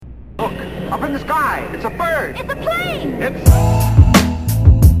Look, up in the sky. It's a bird. It's a plane.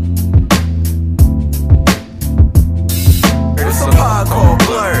 It's a pod called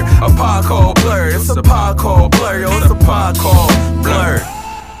Blur. A pod called Blur. It's a pod called Blur. Yo, it's a pod called Blur.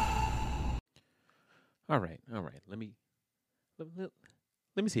 All right. Let me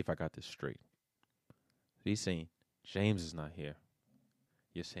see if I got this straight. He's saying James is not here.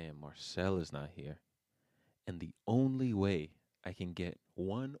 You're saying Marcel is not here. And the only way I can get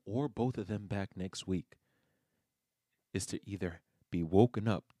one or both of them back next week is to either be woken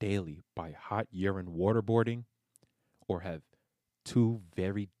up daily by hot urine waterboarding or have two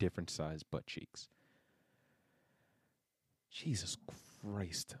very different sized butt cheeks. Jesus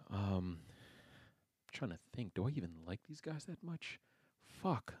Christ. I'm trying to think. Do I even like these guys that much?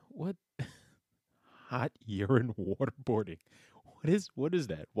 Fuck. What? Hot urine waterboarding. What is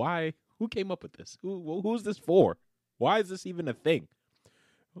that? Why? Who came up with this? Who's this for? Why is this even a thing?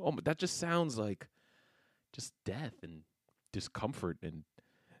 Oh, that just sounds like just death and discomfort and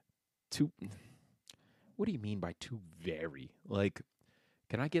too. What do you mean by too very? Like,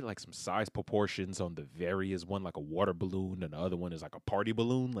 can I get like some size proportions on the very? Is one like a water balloon and the other one is like a party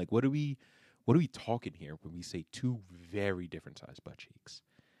balloon? Like, what are we talking here when we say two very different sized butt cheeks?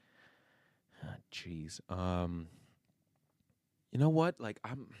 Jeez. You know what? Like,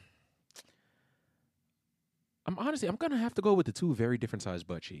 I'm honestly, I'm going to have to go with the two very different sized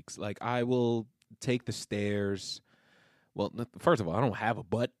butt cheeks. Like, I will take the stairs. Well, first of all, I don't have a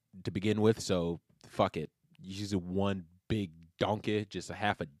butt to begin with, so fuck it. Use one big donkey, just a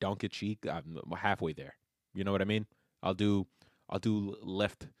half a donkey cheek. I'm halfway there. You know what I mean? I'll do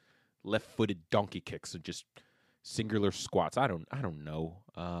left-footed donkey kicks and just singular squats. I don't know.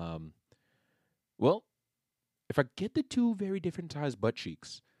 Well, if I get the two very different sized butt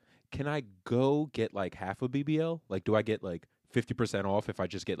cheeks, can I go get like half a BBL? Like, do I get like 50% off if I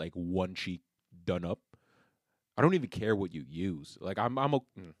just get like one cheek done up? I don't even care what you use. Like,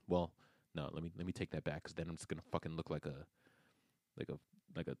 well, no, let me take that back, because then I'm just gonna fucking look like a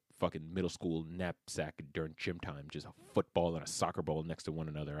fucking middle school knapsack during gym time, just a football and a soccer ball next to one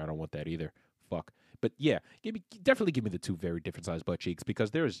another. I don't want that either. Fuck. But yeah, definitely give me the two very different sized butt cheeks,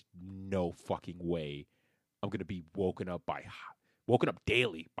 because there is no fucking way I'm gonna be woken up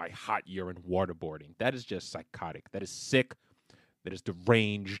daily by hot urine waterboarding. That is just psychotic. That is sick. That is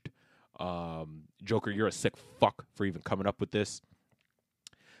deranged. Joker, you're a sick fuck for even coming up with this.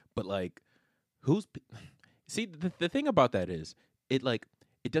 But like, see, the thing about that is, it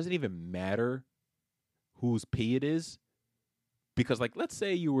doesn't even matter whose pee it is, because like, let's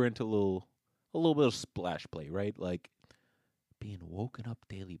say you were into a little bit of splash play, right? Like, being woken up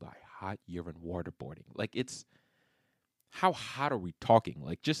daily by hot urine waterboarding. Like, it's, how hot are we talking?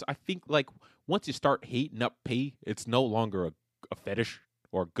 Like, just, I think, like, once you start heating up pee, it's no longer a fetish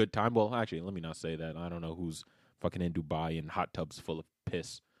or a good time. Well, actually, let me not say that. I don't know who's fucking in Dubai in hot tubs full of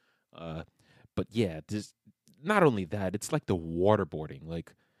piss. But yeah, just, not only that, it's like the waterboarding.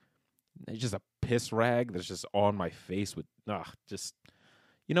 Like, it's just a piss rag that's just on my face with, just,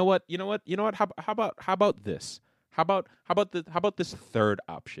 you know what? How about this? How about this third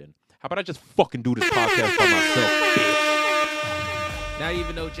option? How about I just fucking do this podcast by myself, bitch? Now,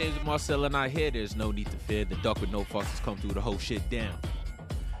 even though James and Marcel are not here, there's no need to fear. The duck with no fucks has come through the whole shit down.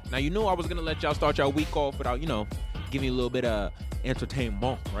 Now, you knew I was going to let y'all start y'all week off without, giving you a little bit of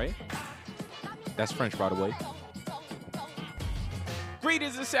entertainment, right? That's French, by the way.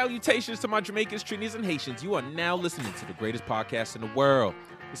 Greetings and salutations to my Jamaicans, Trinidadians, and Haitians. You are now listening to the greatest podcast in the world.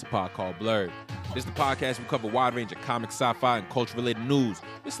 It's a pod called Blurred. This is the podcast we cover a wide range of comic, sci-fi, and culture-related news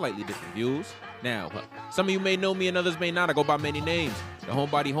with slightly different views. Now, some of you may know me and others may not. I go by many names. The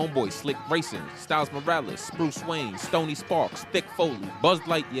Homebody Homeboy, Slick Racing, Styles Morales, Bruce Wayne, Stony Sparks, Thick Foley, Buzz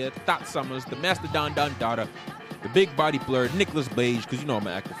Lightyear, Thought Summers, the Master Don Dada, the Big Body Blurred, Nicholas Beige, because I'm an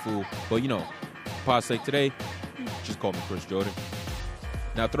active fool. But for pod's sake today, just call me Chris Jordan.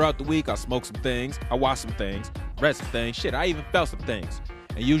 Now, throughout the week, I smoke some things, I watch some things, read some things, shit, I even felt some things.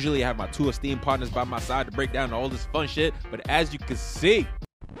 And usually I have my two esteemed partners by my side to break down all this fun shit. But as you can see,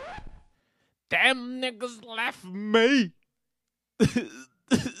 damn niggas left me.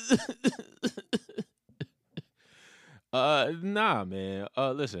 Nah, man.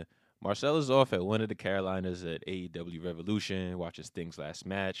 Listen, Marcel is off at one of the Carolinas at AEW Revolution, watches Sting's last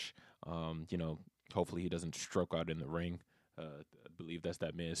match. Hopefully he doesn't stroke out in the ring. I believe that's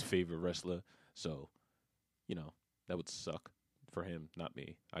that man's favorite wrestler. So, that would suck. For him, not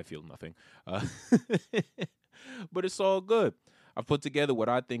me. I feel nothing. But it's all good. I've put together what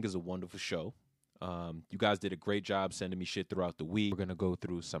I think is a wonderful show. You guys did a great job sending me shit throughout the week. We're going to go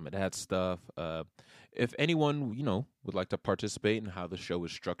through some of that stuff. If anyone, would like to participate in how the show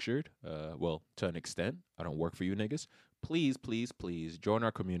is structured, well, to an extent, I don't work for you niggas. Please, please, please join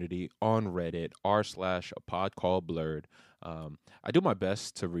our community on Reddit, r/a pod called Blurred. I do my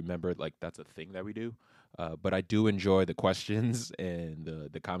best to remember, like, that's a thing that we do. But I do enjoy the questions and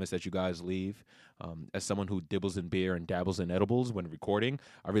the comments that you guys leave. As someone who dibbles in beer and dabbles in edibles when recording,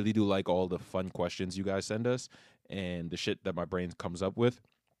 I really do like all the fun questions you guys send us and the shit that my brain comes up with.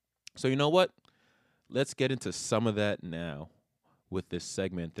 So you know what? Let's get into some of that now with this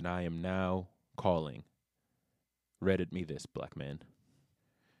segment that I am now calling Reddit Me This, Black Man.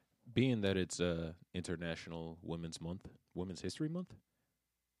 Being that it's International Women's Month, Women's History Month,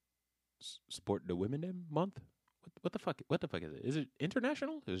 Support the Women Month. What the fuck? What the fuck is it? Is it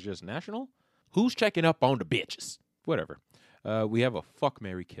international? Is it just national? Who's checking up on the bitches? Whatever. We have a fuck,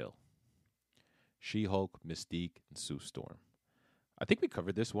 marry, kill. She-Hulk, Mystique, and Sue Storm. I think we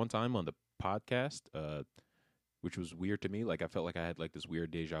covered this one time on the podcast, which was weird to me. Like, I felt like I had like this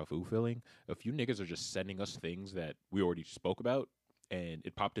weird deja vu feeling. A few niggas are just sending us things that we already spoke about, and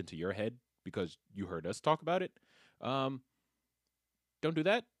it popped into your head because you heard us talk about it. Don't do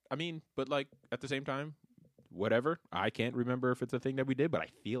that. I mean, but like at the same time, whatever. I can't remember if it's a thing that we did, but I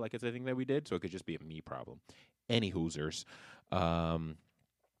feel like it's a thing that we did, so it could just be a me problem. Any hoosers.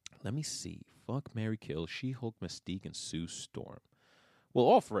 Let me see. Fuck, marry, kill. She-Hulk, Mystique, and Sue Storm. Well,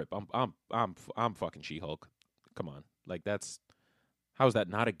 off rip, I'm fucking She-Hulk. Come on, like how is that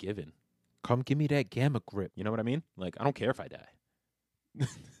not a given? Come give me that gamma grip. You know what I mean? Like, I don't care if I die.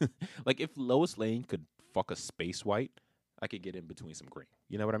 Like, if Lois Lane could fuck a space white, I could get in between some green.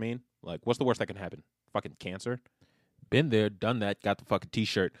 You know what I mean? Like, what's the worst that can happen? Fucking cancer? Been there, done that, got the fucking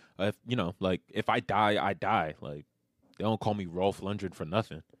T-shirt. If I die, I die. Like, they don't call me Rolf Lundgren for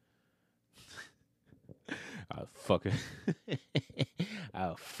nothing. I'll fucking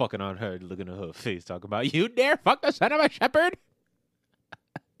on her, looking at her face, talking about, you dare fuck the son of a shepherd?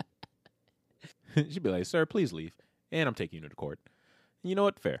 She'd be like, sir, please leave. And I'm taking you to court. And you know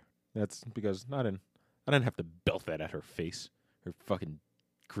what? Fair. That's because I didn't have to belt that at her face. Her fucking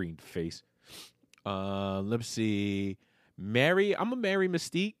green face. Let's see. I'm gonna marry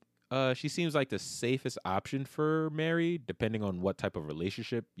Mystique. She seems like the safest option for Mary, depending on what type of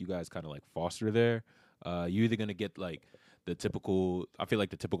relationship you guys kind of like foster there. You're either gonna get like the typical. I feel like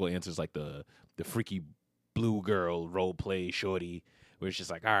the typical answer is like the freaky blue girl role play shorty, where it's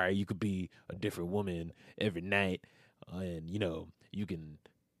just like, all right, you could be a different woman every night, and you can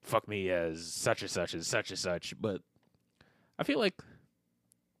fuck me as such and such and such and such. But I feel like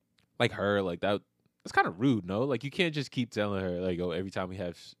her, like that. It's kind of rude, no? Like, you can't just keep telling her, like, oh, every time we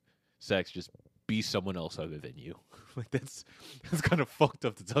have sex, just be someone else other than you. Like, that's kind of fucked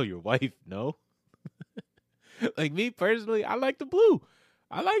up to tell your wife, no? Like, me personally, I like the blue.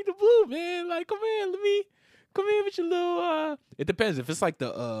 Man. Like, come here with your little. It depends. If it's like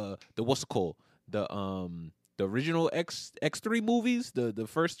the what's it called? The original X3 movies, the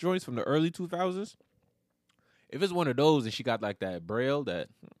first joints from the early 2000s. If it's one of those and she got like that braille, that,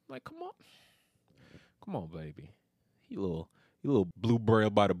 like, Come on, baby. You little blue braille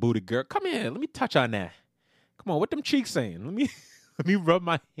by the booty girl. Come here. Let me touch on that. Come on. What them cheeks saying? Let me rub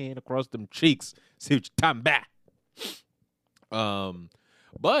my hand across them cheeks. See what you're talking about.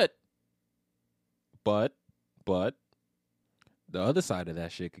 But the other side of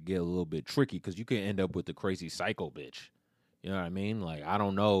that shit could get a little bit tricky because you can end up with the crazy psycho bitch. You know what I mean? Like, I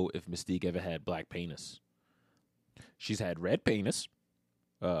don't know if Mystique ever had black penis. She's had red penis.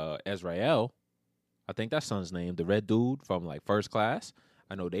 Azrael. I think that son's name, the red dude from like First Class.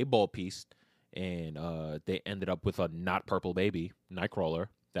 I know they ball pieced, and they ended up with a not purple baby, Nightcrawler.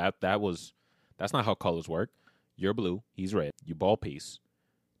 That's not how colors work. You're blue, he's red. You ball piece.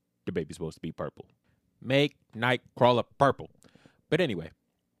 The baby's supposed to be purple. Make Nightcrawler purple. But anyway,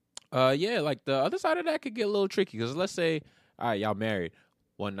 like the other side of that could get a little tricky because let's say, all right, y'all married.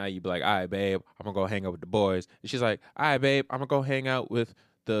 One night you be like, all right, babe, I'm gonna go hang out with the boys. And she's like, all right, babe, I'm gonna go hang out with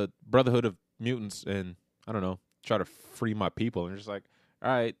the Brotherhood of Mutants and I don't know, try to free my people. And you're just like, all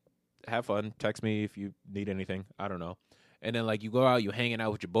right, have fun. Text me if you need anything. I don't know. And then like you go out, you hanging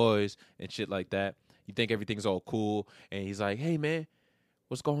out with your boys and shit like that. You think everything's all cool. And he's like, hey man,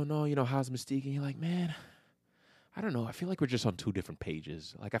 what's going on? How's Mystique? And you're like, man, I don't know. I feel like we're just on two different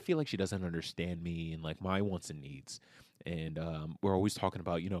pages. Like I feel like she doesn't understand me and like my wants and needs. And we're always talking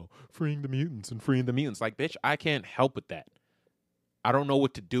about, freeing the mutants and freeing the mutants. Like, bitch, I can't help with that. I don't know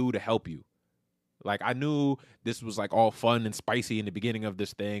what to do to help you. Like, I knew this was, like, all fun and spicy in the beginning of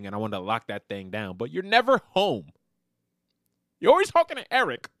this thing, and I wanted to lock that thing down. But you're never home. You're always talking to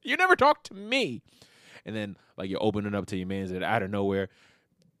Eric. You never talk to me. And then, like, you're opening up to your mans, and out of nowhere,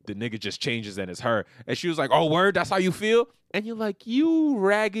 the nigga just changes and it's her. And she was like, oh, word, that's how you feel? And you're like, you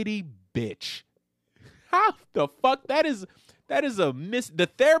raggedy bitch. How the fuck? That is a miss. The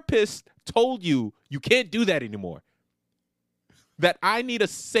therapist told you can't do that anymore. That I need a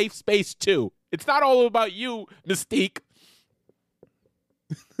safe space, too. It's not all about you, Mystique.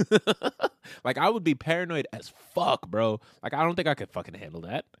 Like, I would be paranoid as fuck, bro. Like, I don't think I could fucking handle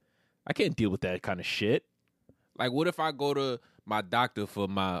that. I can't deal with that kind of shit. Like, what if I go to my doctor for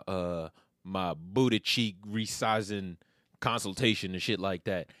my booty cheek resizing consultation and shit like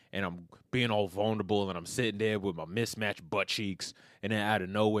that, and I'm being all vulnerable, and I'm sitting there with my mismatched butt cheeks, and then out of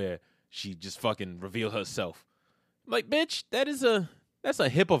nowhere, she just fucking revealed herself. I'm like, bitch, that's a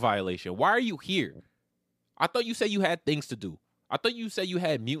HIPAA violation. Why are you here? I thought you said you had things to do. I thought you said you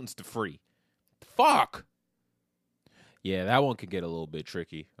had mutants to free. Fuck. Yeah, that one could get a little bit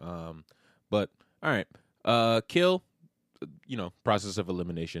tricky. But all right. Kill, process of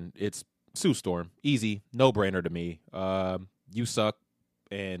elimination. It's Sue Storm. Easy, no brainer to me. You suck,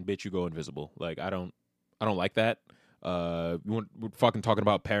 and bitch, you go invisible. Like, I don't like that. We're fucking talking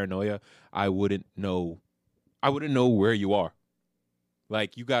about paranoia. I wouldn't know where you are.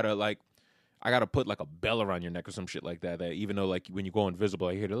 Like, you gotta, like, I gotta put like a bell around your neck or some shit like that. That even though, like, when you go invisible,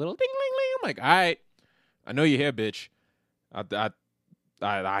 I hear the little ding ling ling. I'm like, all right, I know you're here, bitch.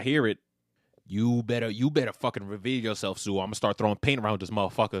 I hear it. You better fucking reveal yourself, Sue. I'm gonna start throwing paint around this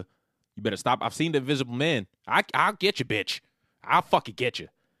motherfucker. You better stop. I've seen the Invisible Man. I'll get you, bitch. I'll fucking get you.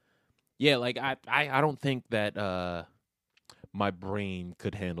 Yeah, like I don't think that my brain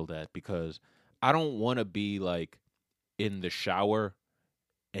could handle that, because I don't want to be like in the shower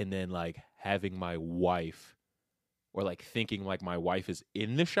and then like having my wife, or like thinking like my wife is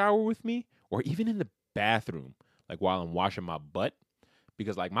in the shower with me, or even in the bathroom, like while I'm washing my butt,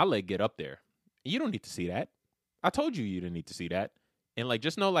 because like my leg get up there. You don't need to see that. I told you didn't need to see that. And like,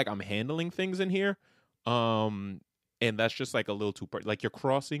 just know, like, I'm handling things in here. And that's just like a little too like you're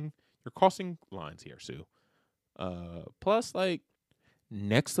crossing lines here, Sue. Plus, like,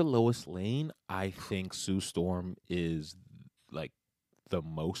 next to Lois Lane, I think Sue Storm is like the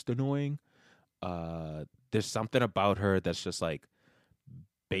most annoying. There's something about her that's just like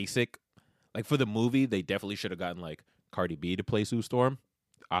basic. Like, for the movie, they definitely should have gotten like Cardi B to play Sue Storm.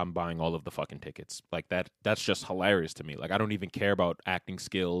 I'm buying all of the fucking tickets. Like, that's just hilarious to me. Like, I don't even care about acting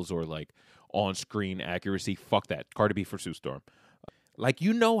skills or like on-screen accuracy. Fuck that. Cardi B for Sue Storm. Like,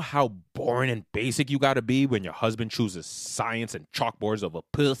 you know how boring and basic you gotta be when your husband chooses science and chalkboards over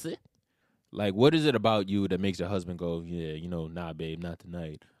pussy? Like, what is it about you that makes your husband go, yeah, nah, babe, not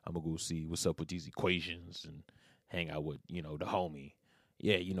tonight. I'm gonna go see what's up with these equations and hang out with, the homie.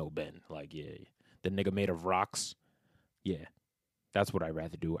 Yeah, Ben. Like, yeah, the nigga made of rocks. Yeah, that's what I'd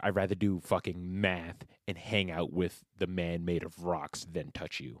rather do. I'd rather do fucking math and hang out with the man made of rocks than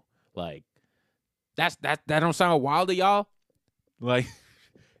touch you. Like, that don't sound wild to y'all? Like,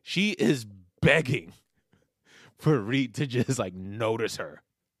 she is begging for Reed to just like notice her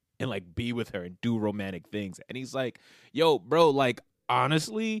and like be with her and do romantic things. And he's like, yo, bro, like,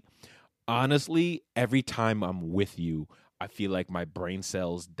 honestly, every time I'm with you, I feel like my brain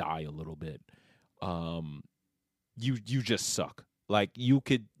cells die a little bit. You just suck. Like, you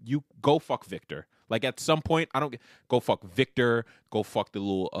go fuck Victor. Like, at some point, go fuck Victor. Go fuck the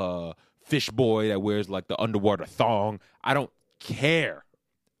little fish boy that wears like the underwater thong. I don't care.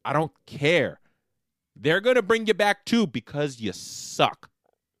 They're gonna bring you back too, because you suck.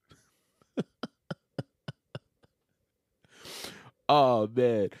 Oh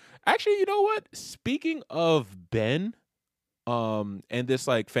man. Actually, you know what? Speaking of Ben, and this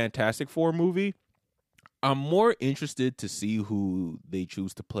like Fantastic Four movie, I'm more interested to see who they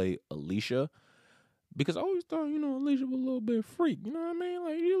choose to play Alicia, because I always thought, Alicia was a little bit freak. You know what I mean?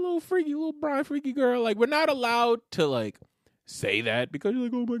 Like, you're a little freaky, little Brian freaky girl. Like, we're not allowed to like say that because you're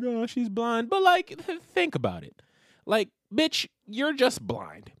like, oh my gosh, she's blind. But like, think about it. Like, bitch, you're just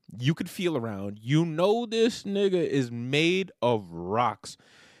blind. You could feel around. This nigga is made of rocks.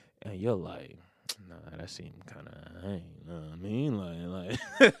 And you're like, nah, that seemed kind of, you know what I mean? Like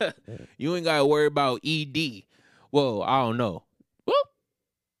you ain't got to worry about ED. Well, I don't know. Well,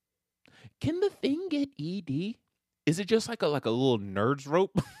 can the thing get ED? Is it just like a little nerd's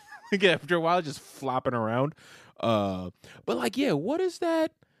rope? Like, after a while, just flopping around. But like, yeah, what is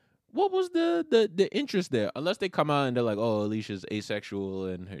that? What was the interest there? Unless they come out and they're like, oh, Alicia's asexual,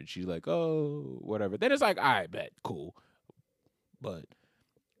 and she's like, oh, whatever. Then it's like, all right, bet, cool. But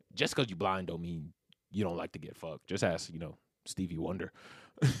just because you blind don't mean you don't like to get fucked. Just ask, Stevie Wonder.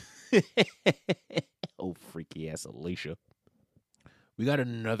 Oh, freaky ass Alicia. We got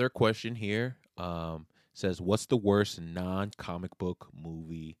another question here. Says, what's the worst non-comic book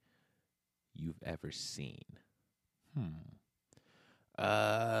movie you've ever seen?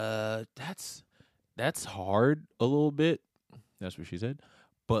 That's hard a little bit. That's what she said.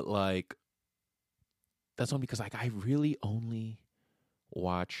 But like, that's only because like I really only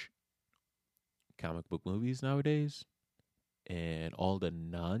watch comic book movies nowadays, and all the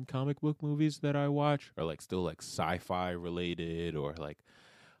non-comic book movies that I watch are like still like sci-fi related or like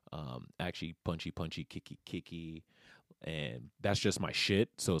actually punchy kicky, and that's just my shit.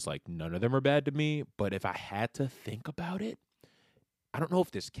 So it's like none of them are bad to me. But if I had to think about it, I don't know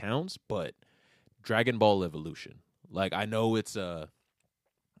if this counts, but Dragon Ball Evolution. Like I know it's an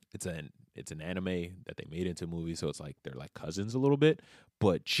anime that they made into a movie, so it's like they're like cousins a little bit.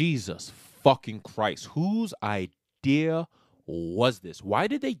 But Jesus fucking Christ, whose idea was this? Why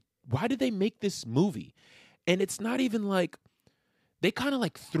did they make this movie? And it's not even like they kind of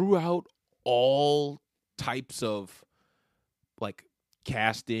like threw out all types of like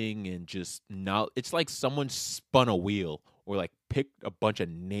casting and just not. It's like someone spun a wheel or like picked a bunch of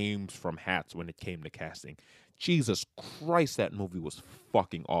names from hats when it came to casting. Jesus Christ, that movie was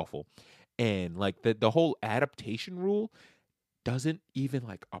fucking awful. And like the whole adaptation rule doesn't even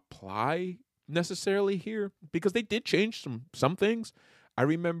like apply necessarily here because they did change some things. I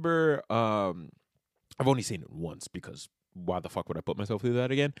remember I've only seen it once because why the fuck would I put myself through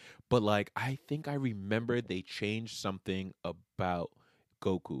that again? But like I think I remember they changed something about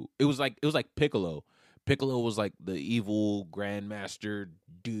Goku. It was like Piccolo. Piccolo was like the evil grandmaster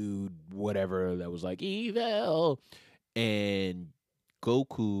dude, whatever, that was like evil. And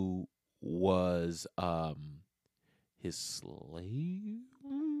Goku was his slave.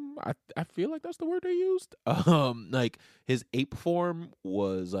 I feel like that's the word they used. Like his ape form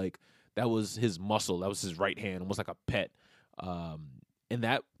was like that was his muscle. That was his right hand, almost like a pet. And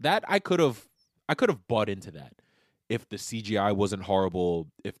that I could have bought into that if the CGI wasn't horrible,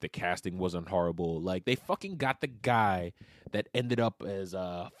 if the casting wasn't horrible. Like they fucking got the guy that ended up as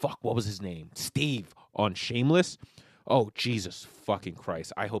what was his name? Steve on Shameless. Oh, Jesus fucking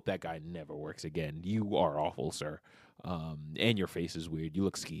Christ. I hope that guy never works again. You are awful, sir. And your face is weird. You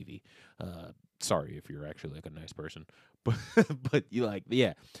look skeevy. Sorry if you're actually like a nice person. But you like,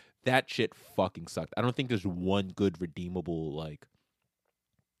 yeah, that shit fucking sucked. I don't think there's one good redeemable like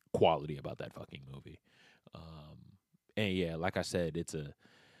quality about that fucking movie. And yeah, like I said, it's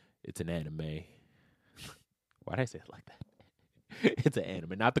an anime. Why'd I say it like that? It's an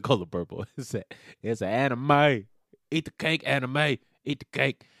anime, not the color purple. It's an anime. Eat the cake, anime. Eat the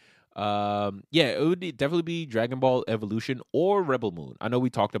cake. Yeah, it would definitely be Dragon Ball Evolution or Rebel Moon. I know we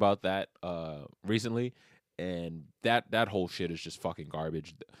talked about that recently, and that whole shit is just fucking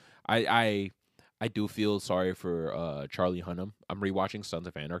garbage. I do feel sorry for Charlie Hunnam. I'm rewatching Sons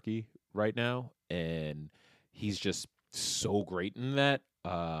of Anarchy right now, and he's just so great in that.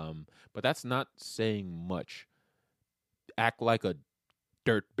 But that's not saying much. Act like a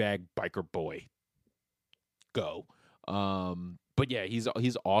dirtbag biker boy. Go. But yeah,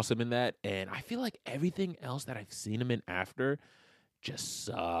 he's awesome in that, and I feel like everything else that I've seen him in after just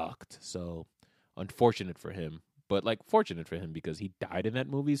sucked. So unfortunate for him, but like fortunate for him because he died in that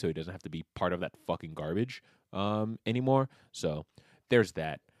movie, so he doesn't have to be part of that fucking garbage anymore. So there's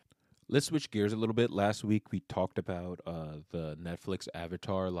that. Let's switch gears a little bit. Last week we talked about the Netflix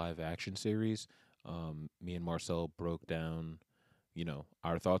Avatar live action series. Me and Marcel broke down,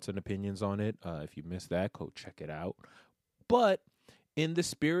 our thoughts and opinions on it. If you missed that, go check it out. But in the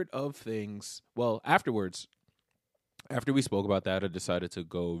spirit of things, well, afterwards, after we spoke about that, I decided to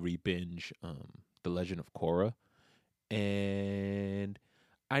go re-binge The Legend of Korra. And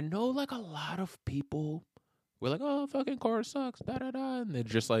I know like a lot of people were like, oh, fucking Korra sucks, da-da-da. And they're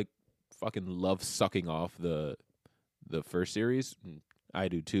just like fucking love sucking off the first series. I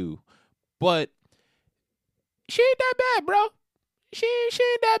do too. But she ain't that bad, bro. She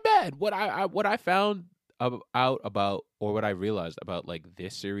ain't that bad. What I found out about, or what I realized about like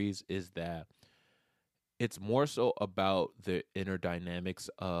this series, is that it's more so about the inner dynamics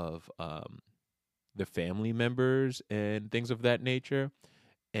of the family members and things of that nature,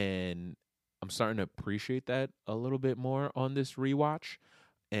 and I'm starting to appreciate that a little bit more on this rewatch.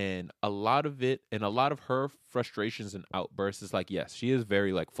 And a lot of it, and a lot of her frustrations and outbursts is like, yes, she is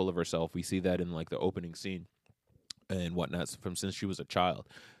very like full of herself. We see that in like the opening scene and whatnot from since she was a child,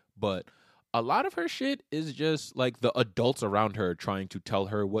 but a lot of her shit is just like the adults around her trying to tell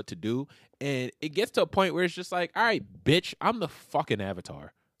her what to do. And it gets to a point where it's just like, all right, bitch, I'm the fucking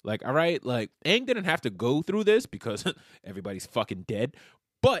Avatar. Like, all right, like Aang didn't have to go through this because everybody's fucking dead.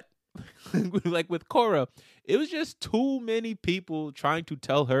 But like with Korra, it was just too many people trying to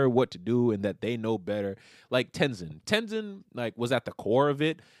tell her what to do and that they know better. Like Tenzin like was at the core of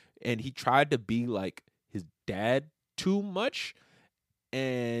it, and he tried to be like his dad too much.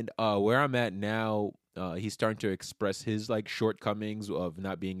 And where I'm at now, he's starting to express his like shortcomings of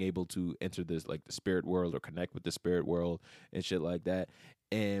not being able to enter this like the spirit world or connect with the spirit world and shit like that.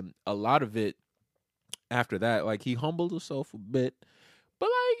 And a lot of it after that, like he humbled himself a bit. But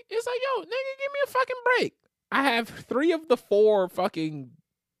like, it's like, yo, nigga, give me a fucking break. I have 3 of the 4 fucking.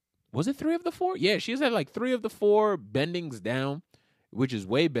 Was it 3 of the 4? Yeah, she's had like 3 of the 4 bendings down, which is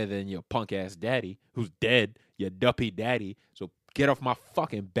way better than your punk ass daddy who's dead, your duppy daddy. So get off my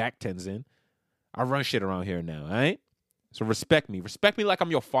fucking back, Tenzin. I run shit around here now, all right? So respect me. Respect me like I'm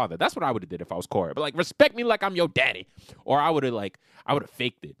your father. That's what I would have did if I was Korra. But like, respect me like I'm your daddy. Or I would have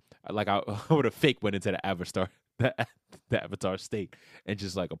faked it. Like I would have faked went into the Avatar. The Avatar state and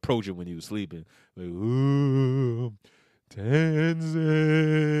just like approach him when he was sleeping, like, ooh, Tenzin,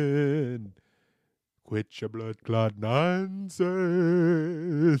 quit your blood clot nonsense.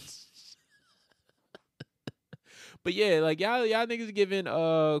 But yeah, like y'all niggas giving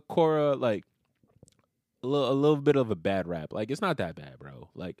Korra like a little bit of a bad rap. Like it's not that bad, bro.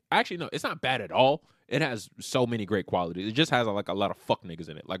 Like actually no, it's not bad at all. It has so many great qualities. It just has like a lot of fuck niggas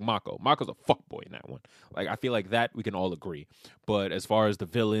in it. Like Mako. Mako's a fuck boy in that one. Like I feel like that we can all agree. But as far as the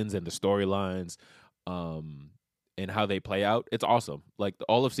villains and the storylines, and how they play out, it's awesome. Like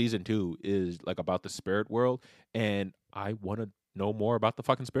all of season 2 is like about the spirit world, and I want to know more about the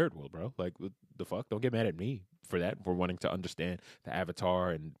fucking spirit world, bro. Like the fuck, don't get mad at me for that, for wanting to understand the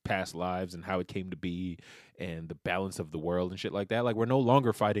Avatar and past lives and how it came to be and the balance of the world and shit like that. Like we're no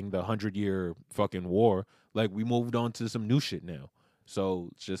longer fighting the 100-year fucking war. Like we moved on to some new shit now. So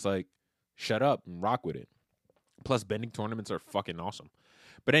it's just like shut up and rock with it. Plus bending tournaments are fucking awesome.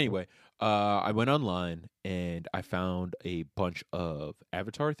 But anyway, I went online and I found a bunch of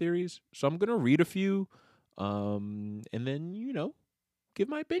Avatar theories. So I'm gonna read a few, and then give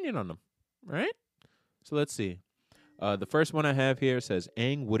my opinion on them. Right? So let's see. The first one I have here says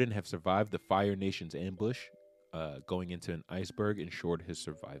Aang wouldn't have survived the Fire Nation's ambush. Going into an iceberg ensured his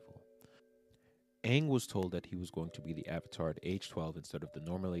survival. Aang was told that he was going to be the Avatar at age 12 instead of the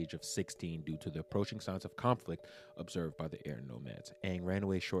normal age of 16 due to the approaching signs of conflict observed by the air nomads. Aang ran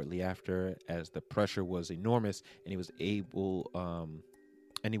away shortly after as the pressure was enormous and he was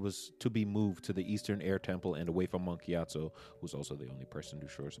to be moved to the Eastern Air Temple and away from Monk Gyatso, who's also the only person to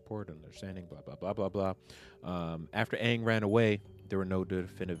show support and understanding, blah, blah, blah, blah, blah. After Aang ran away, there were no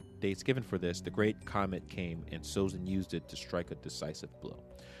definitive dates given for this. The Great Comet came, and Sozin used it to strike a decisive blow,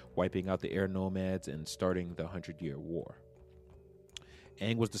 wiping out the air nomads and starting the 100-Year War.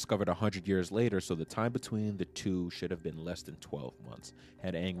 Aang was discovered 100 years later, so the time between the two should have been less than 12 months.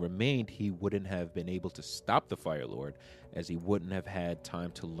 Had Aang remained, he wouldn't have been able to stop the Fire Lord, as he wouldn't have had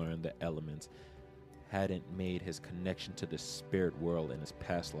time to learn the elements, hadn't made his connection to the spirit world in his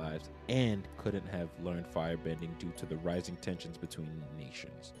past lives, and couldn't have learned firebending due to the rising tensions between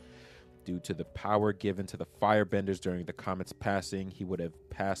nations. Due to the power given to the firebenders during the comet's passing, he would have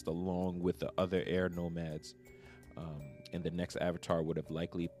passed along with the other air nomads. And the next Avatar would have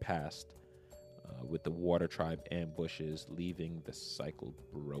likely passed with the Water Tribe ambushes, leaving the cycle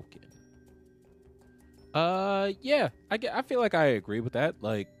broken. Yeah, I feel like I agree with that.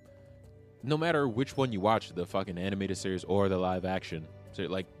 Like, no matter which one you watch, the fucking animated series or the live action, so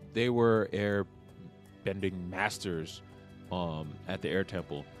like they were air bending masters at the Air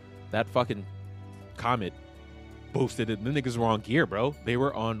Temple. That fucking comet boosted it. The niggas were on gear, bro. They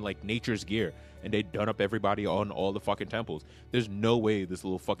were on like nature's gear. And they done up everybody on all the fucking temples. There's no way this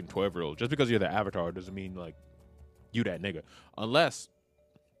little fucking 12-year-old, just because you're the Avatar doesn't mean like you that nigga. Unless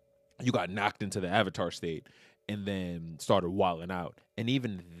you got knocked into the Avatar state and then started wilding out. And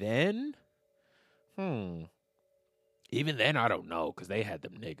even then, I don't know, because they had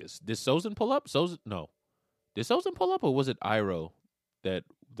them niggas. Did Sozin pull up? No. Did Sozin pull up, or was it Iroh that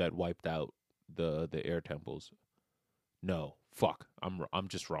wiped out the air temples? No. Fuck. I'm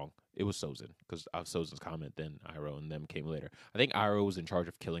just wrong. It was Sozin, because of Sozin's comment, then Iroh and them came later. I think Iroh was in charge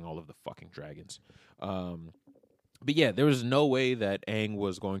of killing all of the fucking dragons. But yeah, there was no way that Aang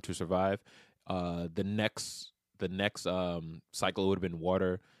was going to survive. The next cycle would have been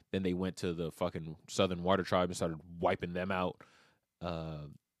water. Then they went to the fucking Southern Water Tribe and started wiping them out.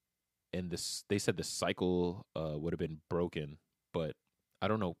 And they said the cycle would have been broken, but I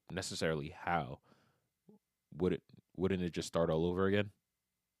don't know necessarily how. Wouldn't it just start all over again?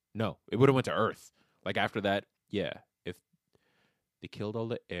 No, it would have went to Earth. Like after that, yeah. If they killed all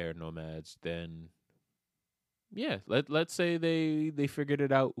the air nomads, then yeah, let's say they figured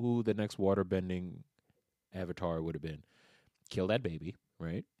it out who the next waterbending avatar would have been. Kill that baby,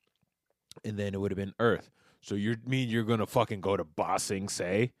 right? And then it would have been Earth. So you mean you're gonna fucking go to Ba Sing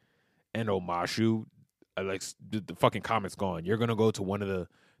Se and Omashu? Like the fucking comment's gone. You're gonna go to one of the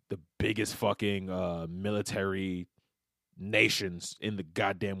biggest fucking military nations in the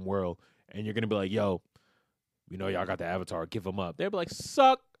goddamn world, and you're gonna be like, yo, we know y'all got the avatar, give them up. They'll be like,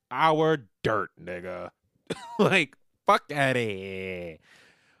 suck our dirt, nigga. Like, fuck that.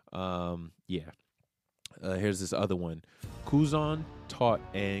 Yeah. Here's this other one. Kuzan taught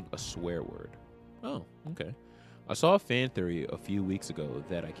Aang a swear word. Oh, okay. I saw a fan theory a few weeks ago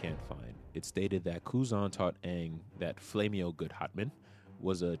that I can't find. It stated that Kuzan taught Aang that Flameo Good Hotman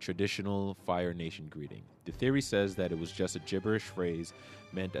was a traditional Fire Nation greeting. The theory says that it was just a gibberish phrase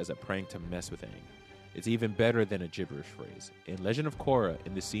meant as a prank to mess with Aang. It's even better than a gibberish phrase. In Legend of Korra,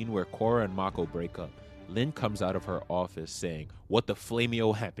 in the scene where Korra and Mako break up, Lin comes out of her office saying, "What the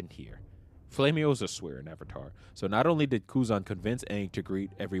Flameo happened here?" Flameo is a swear in Avatar. So not only did Kuzan convince Aang to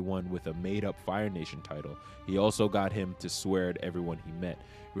greet everyone with a made-up Fire Nation title, he also got him to swear at everyone he met.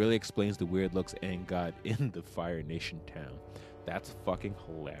 Really explains the weird looks Aang got in the Fire Nation town. That's fucking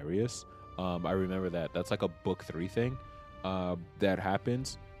hilarious. I remember that. That's like a book 3 thing that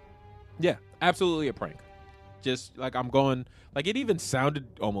happens. Yeah, absolutely a prank. Just like I'm going, like it even sounded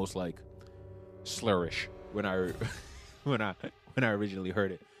almost like slurish when I when I originally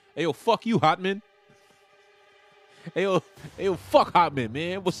heard it. Hey yo, fuck you, Hotman. Hey yo, fuck Hotman,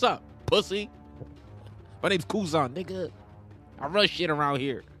 man. What's up, pussy? My name's Kuzan, nigga. I run shit around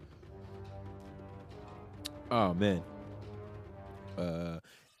here. Oh man.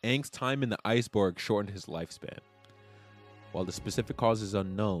 Aang's time in the iceberg shortened his lifespan. While the specific cause is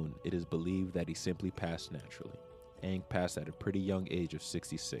unknown, it is believed that he simply passed naturally. Aang passed at a pretty young age of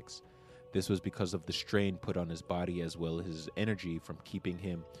 66. This was because of the strain put on his body as well as his energy from keeping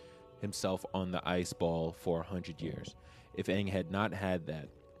himself on the ice ball for 100 years. If Aang had not had that,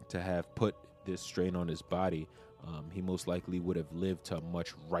 to have put this strain on his body, he most likely would have lived to a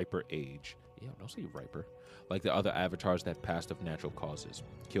much riper age. Yeah, don't say riper. Like the other avatars that passed of natural causes.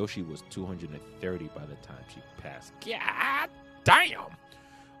 Kyoshi was 230 by the time she passed. God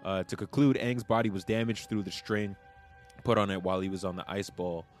damn! To conclude, Aang's body was damaged through the strain put on it while he was on the ice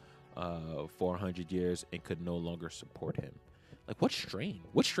ball for 100 years and could no longer support him. Like, what strain?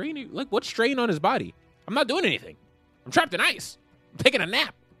 What strain? What strain on his body? I'm not doing anything. I'm trapped in ice. I'm taking a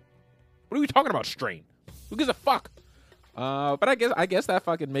nap. What are we talking about, strain? Who gives a fuck? But I guess that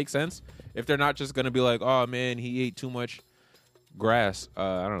fucking makes sense. If they're not just gonna be like, oh man, he ate too much grass.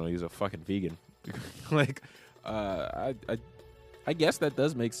 I don't know. He's a fucking vegan. Like, I guess that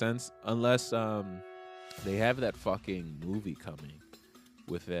does make sense unless they have that fucking movie coming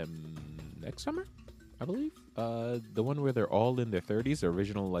with them next summer, I believe. The one where they're all in their 30s, the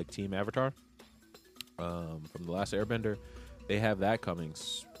original like Team Avatar from The Last Airbender. They have that coming,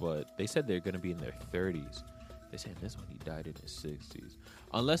 but they said they're gonna be in their 30s. They said this one he died in his 60s,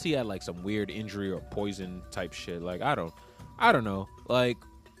 unless he had like some weird injury or poison type shit. Like I don't know. Like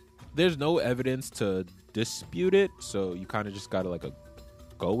there's no evidence to dispute it, so you kind of just gotta like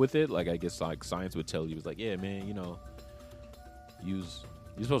go with it. Like I guess like science would tell you, it's like, yeah, man, you know, you're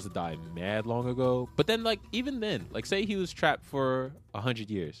supposed to die mad long ago. But then like even then, like say he was trapped for 100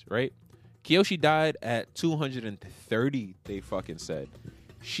 years, right? Kyoshi died at 230. They fucking said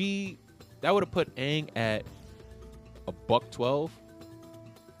that would have put Aang at $112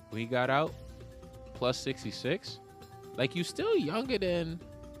 when he got out, plus 66. Like you still younger than,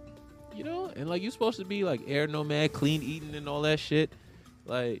 you know, and like you supposed to be like air nomad, clean eating and all that shit.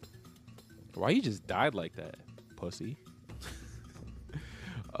 Like why you just died like that, pussy?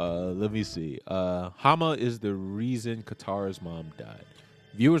 Let me see. Hama is the reason Katara's mom died.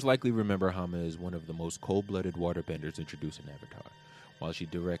 Viewers likely remember Hama as one of the most cold-blooded waterbenders introduced in Avatar. While she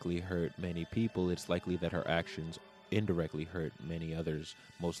directly hurt many people, it's likely that her actions indirectly hurt many others,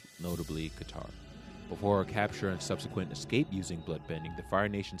 most notably Katara. Before her capture and subsequent escape using bloodbending, the Fire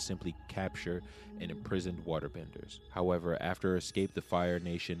Nation simply captured and imprisoned waterbenders. However, after her escape, the Fire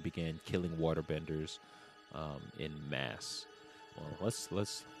Nation began killing waterbenders in mass. Well,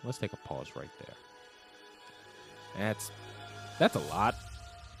 let's take a pause right there. That's a lot.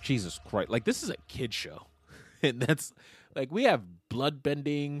 Jesus Christ. Like, this is a kid show. And that's, like, we have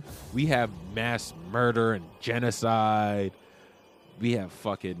bloodbending. We have mass murder and genocide. We have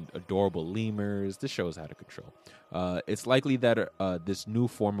fucking adorable lemurs. This show is out of control. It's likely that this new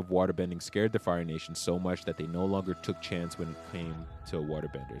form of waterbending scared the Fire Nation so much that they no longer took chance when it came to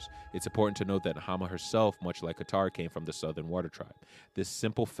waterbenders. It's important to note that Hama herself, much like Katara, came from the Southern Water Tribe. This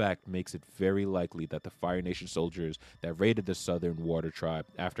simple fact makes it very likely that the Fire Nation soldiers that raided the Southern Water Tribe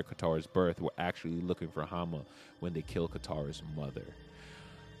after Katara's birth were actually looking for Hama when they killed Katara's mother.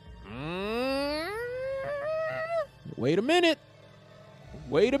 Wait a minute.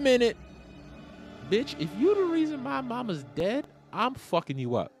 Bitch, if you the reason my mama's dead, I'm fucking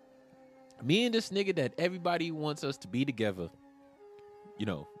you up. Me and this nigga that everybody wants us to be together, you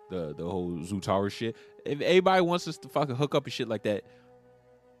know, the whole Zutara shit. If everybody wants us to fucking hook up and shit like that,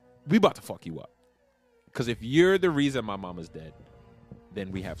 we about to fuck you up. Because if you're the reason my mama's dead,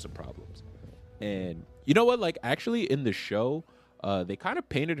 then we have some problems. And you know what? Like, actually, in the show, they kind of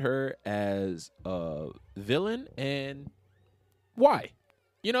painted her as a villain, and why?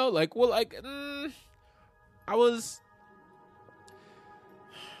 You know, like, well, like, I'm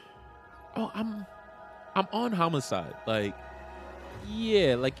on homicide. Like,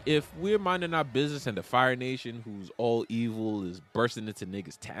 yeah, like, if we're minding our business and the Fire Nation, who's all evil, is bursting into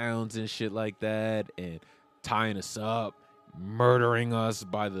niggas' towns and shit like that, and tying us up, murdering us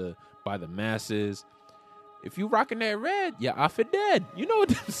by the masses. If you rocking that red, you're off for dead. You know what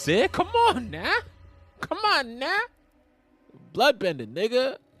them said? Come on now. Bloodbending,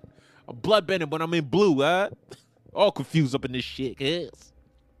 nigga. I'm bloodbending when I'm in blue, huh? All confused up in this shit, cuz.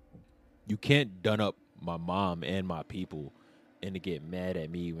 You can't dun up my mom and my people and to get mad at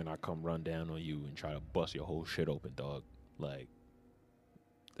me when I come run down on you and try to bust your whole shit open, dog. Like,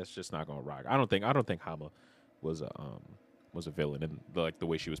 that's just not gonna rock. I don't think Hama was a villain in like the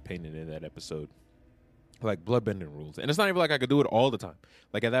way she was painted in that episode. Like, bloodbending rules. And it's not even like I could do it all the time.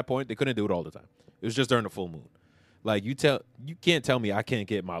 Like, at that point, they couldn't do it all the time. It was just during the full moon. Like, you can't tell me I can't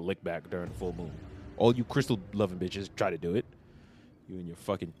get my lick back during the full moon. All you crystal-loving bitches try to do it. You and your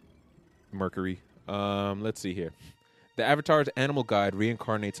fucking Mercury. Let's see here. The Avatar's animal guide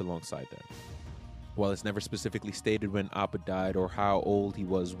reincarnates alongside them. While it's never specifically stated when Appa died or how old he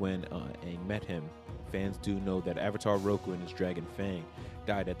was when Aang met him, fans do know that Avatar Roku and his dragon Fang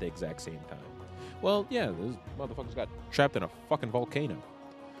died at the exact same time. Well, yeah, those motherfuckers got trapped in a fucking volcano.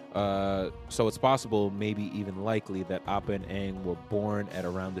 So it's possible, maybe even likely, that Appa and Aang were born at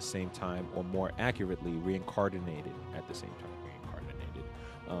around the same time, or more accurately, reincarnated at the same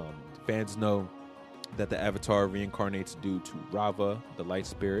time. Fans know that the Avatar reincarnates due to Rava, the light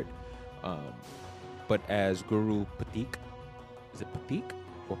spirit. But as Guru Patik, is it Patik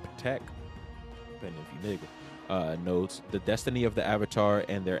or Patek? Depending if you nigga. Notes, the destiny of the Avatar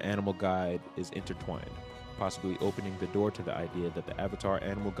and their animal guide is intertwined, possibly opening the door to the idea that the Avatar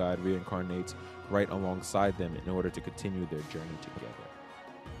animal guide reincarnates right alongside them in order to continue their journey together.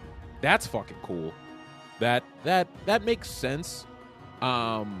 That's fucking cool. That makes sense.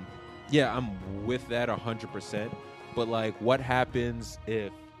 Yeah, I'm with that 100%. But like, what happens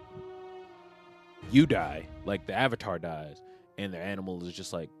if you die, like the Avatar dies, and the animal is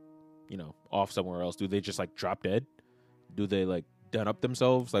just like, you know, off somewhere else? Do they just like drop dead? Do they like done up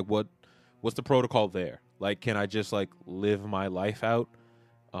themselves? Like, what's the protocol there? Like, can I just like live my life out?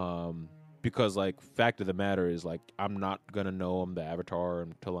 Because like, fact of the matter is, like, I'm not gonna know I'm the Avatar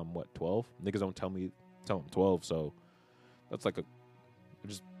until I'm what, 12? Niggas don't tell I'm 12, so that's like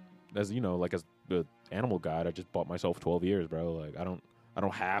as you know, like, as the animal guide, I just bought myself 12 years, bro. Like, I don't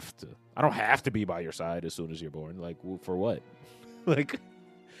have to be by your side as soon as you're born. Like, for what? Like,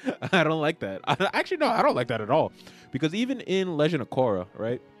 I don't like that. Actually, no, I don't like that at all. Because even in Legend of Korra,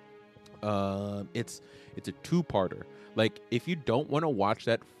 right? It's a two-parter. Like, if you don't want to watch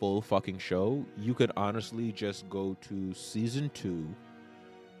that full fucking show, you could honestly just go to season 2,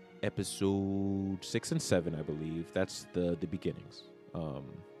 episode 6 and 7, I believe. That's the beginnings.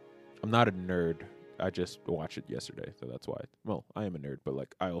 I'm not a nerd. I just watched it yesterday, so that's why. Well, I am a nerd, but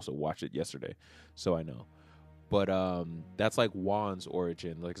like, I also watched it yesterday, so I know. But that's like Wan's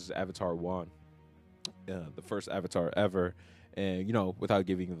origin. Like, this is Avatar Wan, the first Avatar ever. And, you know, without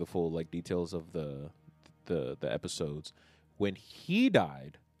giving you the full like details of the episodes, when he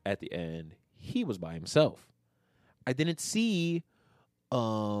died at the end, he was by himself. I didn't see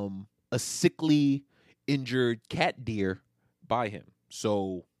a sickly, injured cat deer by him.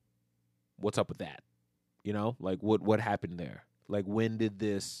 So what's up with that? You know, like, what happened there? Like, when did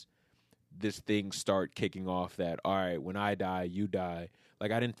this thing start kicking off that, all right, when I die, you die?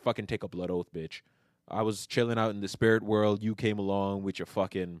 Like, I didn't fucking take a blood oath, bitch. I was chilling out in the spirit world. You came along with your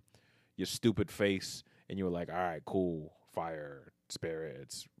stupid face, and you were like, all right, cool, fire,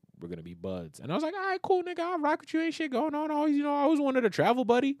 spirits, we're gonna be buds. And I was like, all right, cool, nigga, I'll rock with you. Ain't shit going on. Always, I always wanted a travel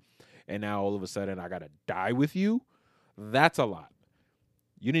buddy. And now all of a sudden I gotta die with you. That's a lot.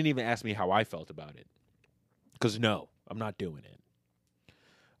 You didn't even ask me how I felt about it. Cause no, I'm not doing it.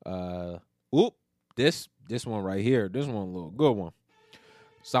 This one right here. This one a little good one.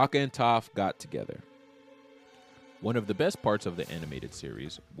 Sokka and Toph got together. One of the best parts of the animated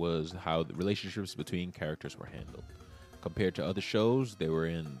series was how the relationships between characters were handled. Compared to other shows, they were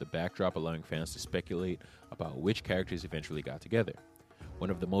in the backdrop, allowing fans to speculate about which characters eventually got together. One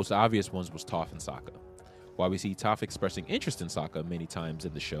of the most obvious ones was Toph and Sokka. While we see Toph expressing interest in Sokka many times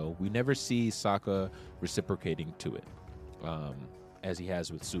in the show, we never see Sokka reciprocating to it, as he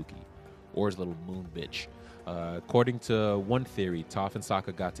has with Suki, or his little moon bitch. According to one theory, Toph and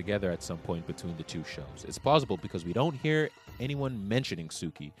Sokka got together at some point between the two shows. It's plausible because we don't hear anyone mentioning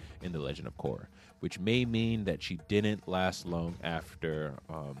Suki in The Legend of Korra, which may mean that she didn't last long after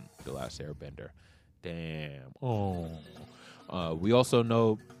The Last Airbender. Damn. Oh. We also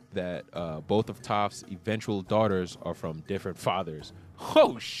know that both of Toph's eventual daughters are from different fathers.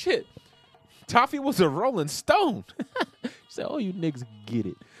 Oh, shit. Toffee was a Rolling Stone. She said, oh, you niggas get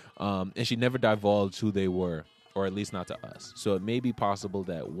it. And she never divulged who they were, or at least not to us. So it may be possible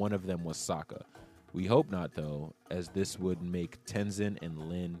that one of them was Sokka. We hope not, though, as this would make Tenzin and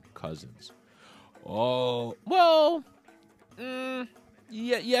Lin cousins. Oh, well, yeah,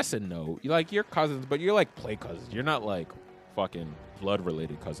 yes and no. You're cousins, but you're like play cousins. You're not like fucking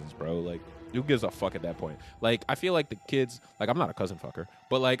blood-related cousins, bro. Like, who gives a fuck at that point? Like, I feel like the kids, like, I'm not a cousin fucker,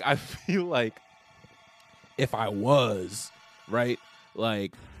 but like, I feel like if I was, right,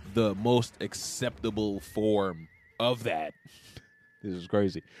 like, the most acceptable form of that, this is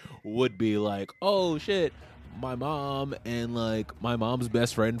crazy, would be like, oh shit, my mom and like my mom's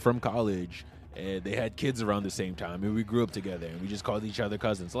best friend from college, and they had kids around the same time, and we grew up together, and we just called each other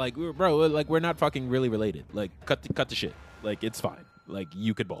cousins. Like, bro, like, we're not fucking really related. Like, cut the shit. Like, it's fine. Like,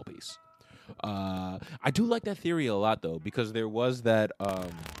 you could ball piece. I do like that theory a lot though, because there was that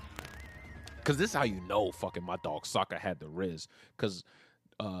because this is how you know fucking my dog Sokka had the Riz, because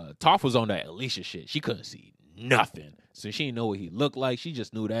Toph was on that Alicia shit. She couldn't see nothing, so she didn't know what he looked like. She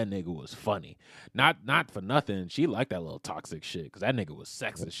just knew that nigga was funny. Not for nothing, she liked that little toxic shit, because that nigga was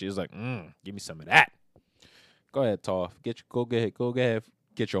sexist. She was like, give me some of that. Go ahead, Toph. Go ahead,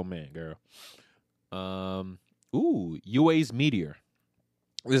 get your man, girl. UA's Meteor.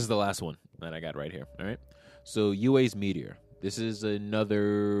 This is the last one that I got right here. All right. So UA's Meteor. This is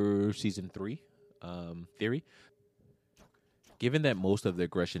another season 3 theory. Given that most of the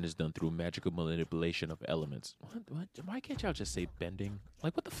aggression is done through magical manipulation of elements, what? Why can't y'all just say bending?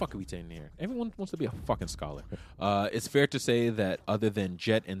 Like, what the fuck are we saying here? Everyone wants to be a fucking scholar. It's fair to say that other than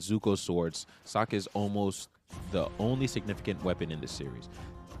Jet and Zuko's swords, Sokka is almost the only significant weapon in this series.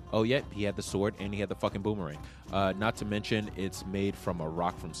 Oh, yeah, he had the sword and he had the fucking boomerang. Not to mention, it's made from a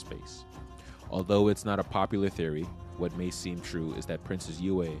rock from space. Although it's not a popular theory, what may seem true is that Princess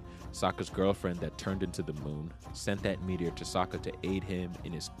Yue, Sokka's girlfriend that turned into the moon, sent that meteor to Sokka to aid him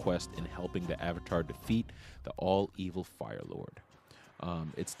in his quest in helping the Avatar defeat the all-evil Fire Lord.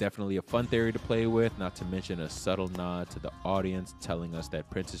 It's definitely a fun theory to play with, not to mention a subtle nod to the audience telling us that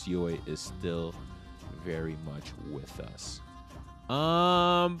Princess Yue is still very much with us.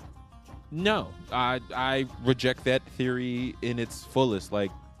 No, I reject that theory in its fullest.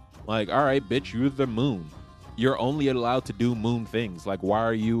 Like, all right, bitch, you're the moon. You're only allowed to do moon things. Like, why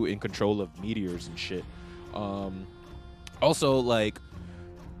are you in control of meteors and shit? Also, like,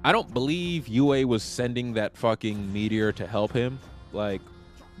 I don't believe Yue was sending that fucking meteor to help him. Like,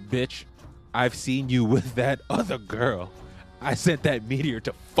 bitch, I've seen you with that other girl. I sent that meteor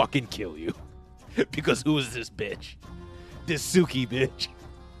to fucking kill you. Because who is this bitch? This Suki bitch.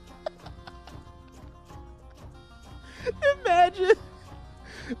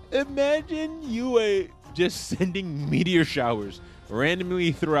 Imagine Yue just sending meteor showers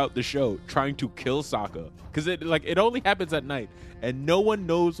randomly throughout the show, trying to kill Sokka, because it only happens at night, and no one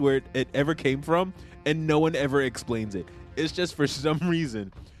knows where it ever came from, and no one ever explains it. It's just for some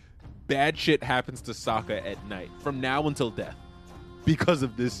reason, bad shit happens to Sokka at night from now until death because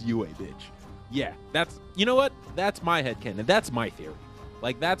of this Yue bitch. Yeah, you know what? That's my headcanon. That's my theory.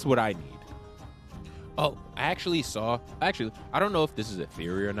 Like, that's what I need. Oh, I don't know if this is a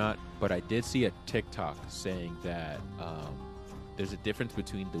theory or not, but I did see a TikTok saying that there's a difference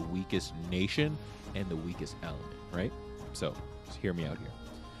between the weakest nation and the weakest element, right? So, just hear me out here.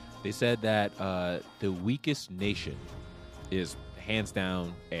 They said that the weakest nation is hands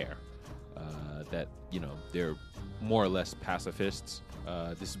down air. That, they're more or less pacifists.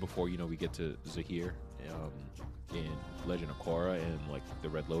 This is before, we get to Zahir in Legend of Korra and like the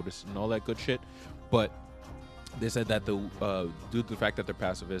Red Lotus and all that good shit. But they said that due to the fact that they're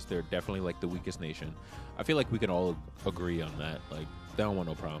pacifists, they're definitely like the weakest nation. I feel like we can all agree on that. Like, they don't want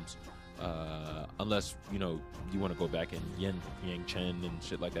no problems. Unless, you know, you want to go back in Yang Chen and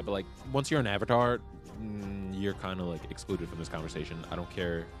shit like that. But like, once you're an Avatar, you're kind of like excluded from this conversation. I don't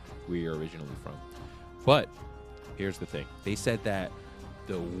care where you're originally from. But here's the thing. They said that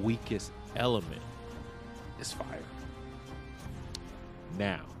the weakest element is fire.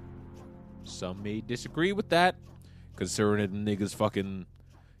 Now, some may disagree with that, considering the niggas fucking,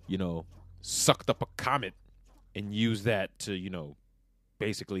 you know, sucked up a comet and used that to, you know,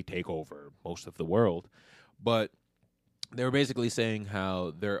 basically take over most of the world. But they were basically saying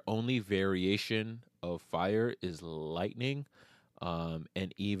how their only variation of fire is lightning.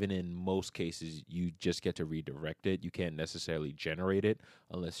 And even in most cases, you just get to redirect it. You can't necessarily generate it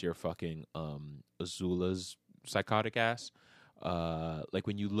unless you're fucking Azula's psychotic ass. Like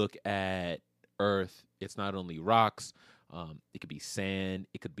when you look at Earth, it's not only rocks. It could be sand.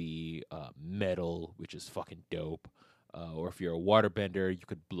 It could be metal, which is fucking dope. Or if you're a waterbender, you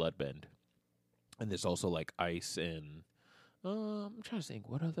could bloodbend. And there's also like ice and I'm trying to think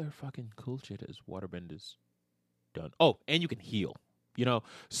what other fucking cool shit is waterbenders done. Oh, and you can heal. You know,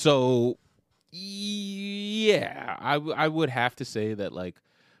 so yeah, I would have to say that like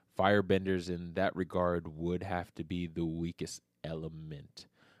firebenders in that regard would have to be the weakest element.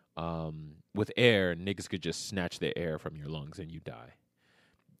 With air, niggas could just snatch the air from your lungs and you die.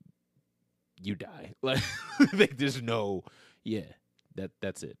 You die. Like there's no,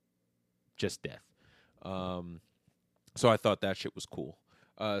 that's it. Just death. So I thought that shit was cool.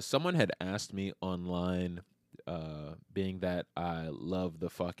 Someone had asked me online, being that I love the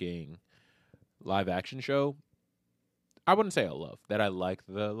fucking live action show. I wouldn't say I love that. I like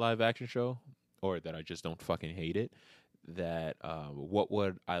the live action show, or that I just don't fucking hate it. That what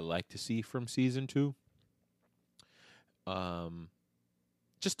would I like to see from season 2?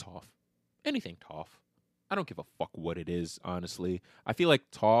 Just Toph. Anything Toph. I don't give a fuck what it is, honestly. I feel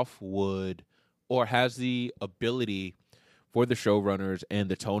like Toph would, or has the ability for the showrunners and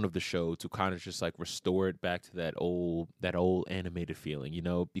the tone of the show to kind of just like restore it back to that old animated feeling, you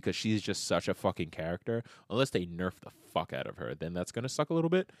know, because she's just such a fucking character. Unless they nerf the fuck out of her, then that's gonna suck a little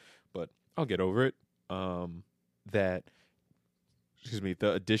bit, but I'll get over it. The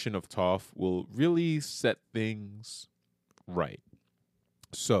addition of Toph will really set things right.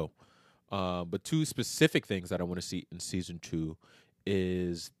 So, but 2 specific things that I want to see in season 2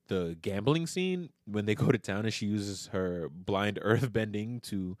 is the gambling scene when they go to town and she uses her blind earth bending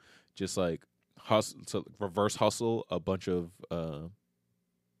to just like reverse hustle a bunch of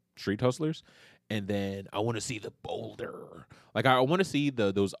street hustlers. And then I want to see the boulder. Like I want to see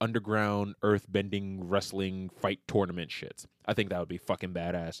those underground earth bending wrestling fight tournament shits. I think that would be fucking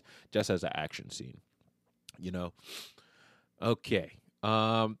badass just as an action scene. You know? Okay.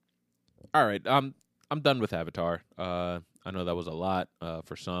 All right. I'm done with Avatar. I know that was a lot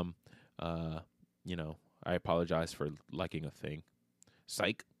for some. You know, I apologize for liking a thing.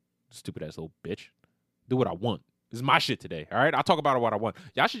 Psych. Stupid ass little bitch. Do what I want. This is my shit today, all right? I'll talk about what I want.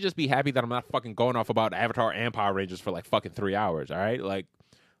 Y'all should just be happy that I'm not fucking going off about Avatar and Power Rangers for like fucking 3 hours, all right? Like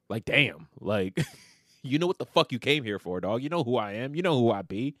damn. Like, you know what the fuck you came here for, dog. You know who I am. You know who I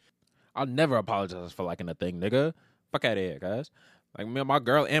be. I'll never apologize for liking a thing, nigga. Fuck out of here, guys. Like, my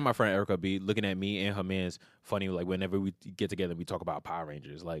girl and my friend Erica be looking at me and her man's funny, like, whenever we get together and we talk about Power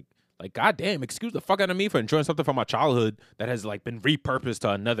Rangers. Like, goddamn, excuse the fuck out of me for enjoying something from my childhood that has, like, been repurposed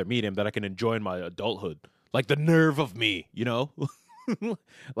to another medium that I can enjoy in my adulthood. Like, the nerve of me, you know?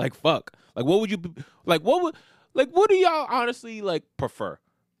 Like, fuck. Like, what would you, like, what do y'all honestly, like, prefer?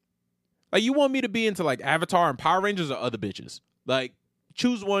 Like, you want me to be into, like, Avatar and Power Rangers or other bitches? Like,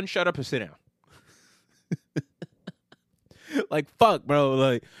 choose one, shut up, and sit down. Like, fuck, bro.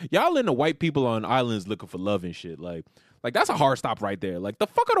 Like, y'all into white people on islands looking for love and shit. Like that's a hard stop right there. Like, the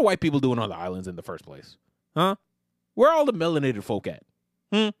fuck are the white people doing on the islands in the first place? Huh? Where are all the melanated folk at?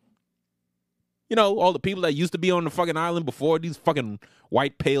 You know, all the people that used to be on the fucking island before these fucking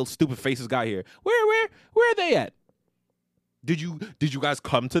white, pale, stupid faces got here. Where are they at? Did you guys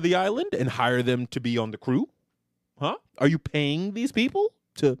come to the island and hire them to be on the crew? Huh? Are you paying these people?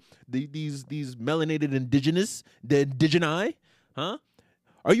 To these melanated the indigeni, huh?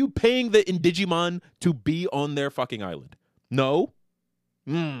 Are you paying the Indigimon to be on their fucking island? No?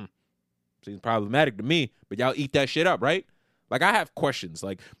 Seems problematic to me, but y'all eat that shit up, right? Like, I have questions.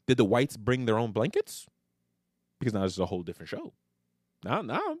 Like, did the whites bring their own blankets? Because now this is a whole different show. Now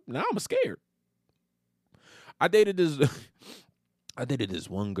I'm scared. I dated this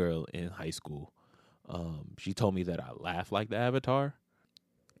one girl in high school. She told me that I laugh like the Avatar,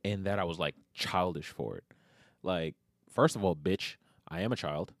 and that I was like childish for it. Like, first of all, bitch, I am a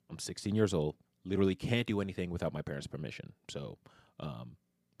child. I'm 16 years old. Literally can't do anything without my parents' permission. So,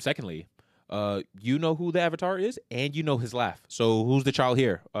 secondly, you know who the Avatar is, and you know his laugh. So who's the child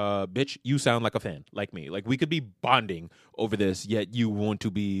here? Bitch, you sound like a fan, like me. Like, we could be bonding over this, yet you want to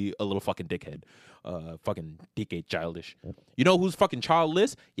be a little fucking dickhead. Fucking dickhead childish. You know who's fucking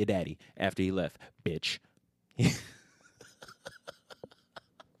childless? Your daddy, after he left, bitch.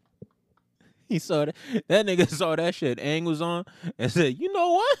 He saw that nigga saw that shit. Aang was on and said, "You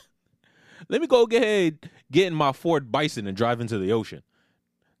know what? Let me go get in my Ford Bison and drive into the ocean."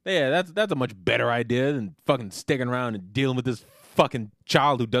 Yeah, that's a much better idea than fucking sticking around and dealing with this fucking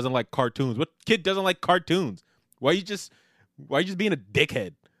child who doesn't like cartoons. What kid doesn't like cartoons? Why you just being a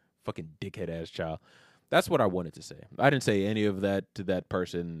dickhead? Fucking dickhead ass child. That's what I wanted to say. I didn't say any of that to that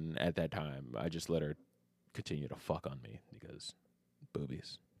person at that time. I just let her continue to fuck on me because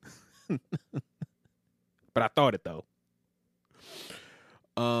boobies. But I thought it though.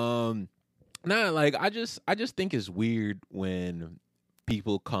 Like I just think it's weird when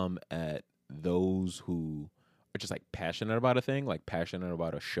people come at those who are just like passionate about a thing, like passionate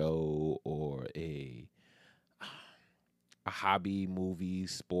about a show or a hobby, movie,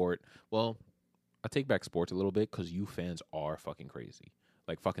 sport. Well, I take back sports a little bit because you fans are fucking crazy.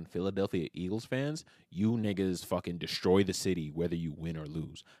 Like fucking Philadelphia Eagles fans, you niggas fucking destroy the city whether you win or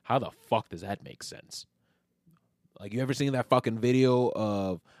lose. How the fuck does that make sense? Like, you ever seen that fucking video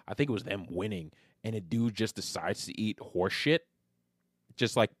of, I think it was them winning, and a dude just decides to eat horse shit?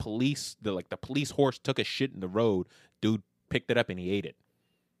 Just like the police horse took a shit in the road, dude picked it up and he ate it.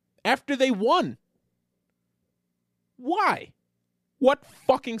 After they won. Why? What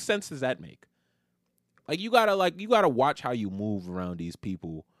fucking sense does that make? Like, you gotta watch how you move around these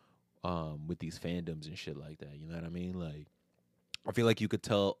people with these fandoms and shit like that. You know what I mean? Like, I feel like you could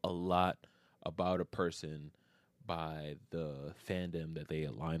tell a lot about a person by the fandom that they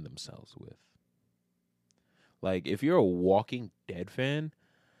align themselves with. Like, if you're a Walking Dead fan,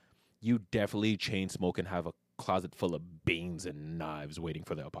 you definitely chain smoke and have a closet full of beans and knives waiting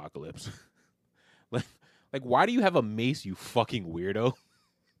for the apocalypse. like, why do you have a mace, you fucking weirdo?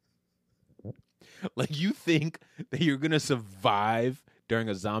 Like, you think that you're gonna survive during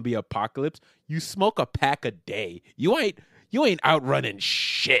a zombie apocalypse? You smoke a pack a day. You ain't outrunning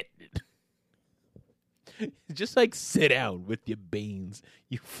shit. Just like sit down with your beans,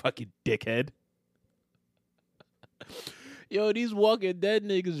 you fucking dickhead. Yo, these Walking Dead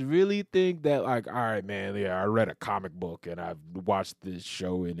niggas really think that, like, all right, man, yeah, I read a comic book and I've watched this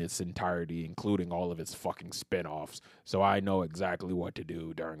show in its entirety, including all of its fucking spinoffs, so I know exactly what to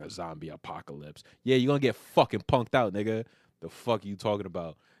do during a zombie apocalypse. Yeah, you're gonna get fucking punked out, nigga. The fuck you talking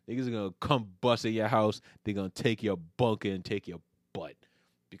about? Niggas are gonna come bust at your house, they're gonna take your bunker and take your butt,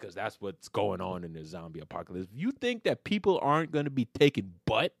 because that's what's going on in the zombie apocalypse. If you think that people aren't gonna be taking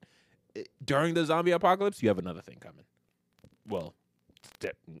butt during the zombie apocalypse, you have another thing coming. Well,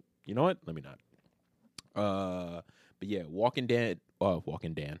 you know what? Let me not. But yeah, Walking Dead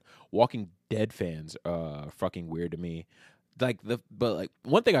fans are fucking weird to me. But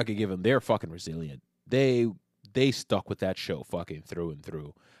one thing I could give them, they're fucking resilient. They stuck with that show fucking through and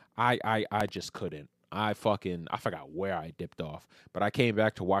through. I just couldn't. I forgot where I dipped off, but I came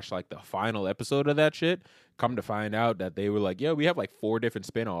back to watch like the final episode of that shit. Come to find out that they were like, yeah, we have like 4 different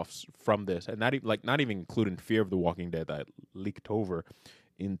spinoffs from this, and not even including Fear of the Walking Dead that leaked over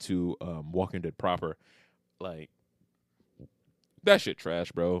into Walking Dead proper. Like, that shit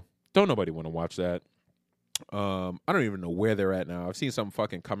trash, bro. Don't nobody want to watch that. I don't even know where they're at now. I've seen some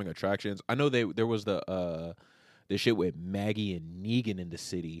fucking coming attractions. I know there was the shit with Maggie and Negan in the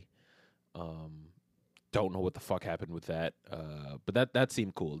city. Don't know what the fuck happened with that. But that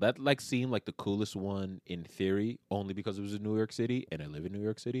seemed cool. That like seemed like the coolest one in theory, only because it was in New York City and I live in New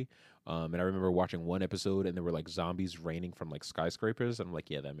York City. And I remember watching one episode and there were like zombies raining from like skyscrapers. And I'm like,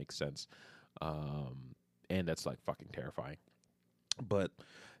 yeah, that makes sense. And that's like fucking terrifying. But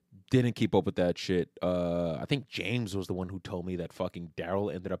didn't keep up with that shit. I think James was the one who told me that fucking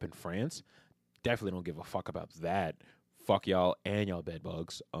Daryl ended up in France. Definitely don't give a fuck about that. Fuck y'all and y'all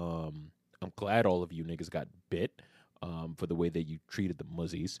bedbugs. I'm glad all of you niggas got bit for the way that you treated the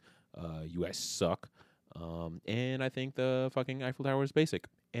muzzies. You guys suck. And I think the fucking Eiffel Tower is basic.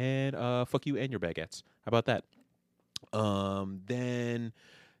 And fuck you and your baguettes. How about that? Then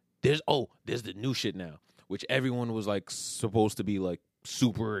there's the new shit now, which everyone was like supposed to be like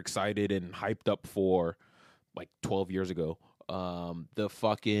super excited and hyped up for like 12 years ago. The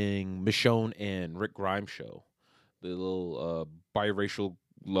fucking Michonne and Rick Grimes show. The little biracial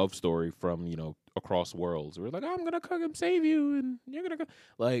love story from, across worlds. We're like, I'm gonna come save you, and you're gonna go.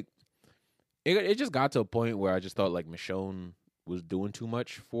 Like, it just got to a point where I just thought like Michonne was doing too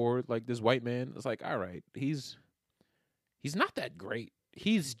much for like this white man. It's like, all right, he's not that great.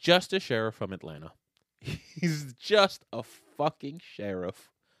 He's just a sheriff from Atlanta. He's just a fucking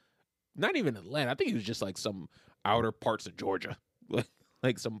sheriff. Not even Atlanta. I think he was just like some outer parts of Georgia,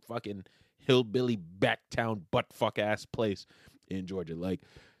 like some fucking hillbilly backtown buttfuck ass place in Georgia. Like,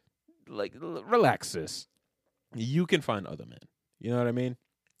 relax, sis. You can find other men. You know what I mean?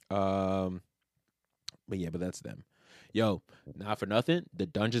 But yeah, but that's them. Yo, not for nothing. The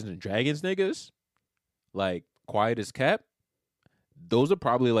Dungeons and Dragons niggas, like Quiet as Kept, those are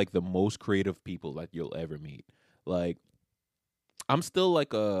probably like the most creative people like you'll ever meet. Like, I'm still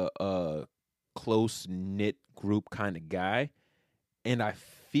like a close knit group kind of guy, and I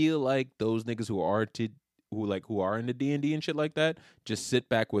feel like those niggas who are into D&D and shit like that just sit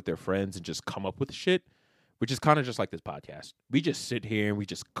back with their friends and just come up with shit, which is kind of just like this podcast. We just sit here and we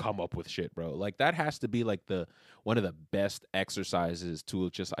just come up with shit, bro. Like, that has to be like one of the best exercises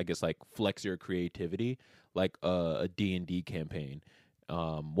to just, I guess, like flex your creativity, like a D&D campaign.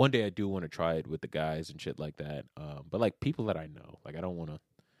 One day I do want to try it with the guys and shit like that. But like people that I know, like I don't want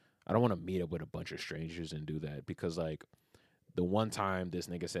to meet up with a bunch of strangers and do that, because like the one time this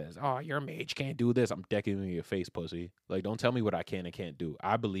nigga says, "Oh, your mage can't do this," I'm decking you in your face, pussy. Like, don't tell me what I can and can't do.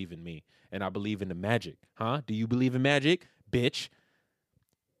 I believe in me, and I believe in the magic. Huh? Do you believe in magic, bitch?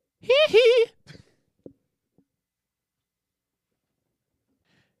 Hee hee.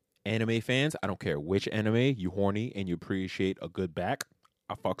 Anime fans, I don't care which anime, you horny and you appreciate a good back,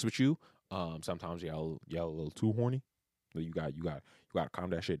 I fucks with you. Sometimes y'all a little too horny, but you got to calm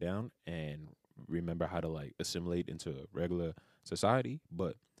that shit down and remember how to like assimilate into regular society.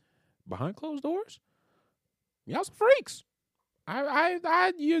 But behind closed doors, y'all some freaks. You a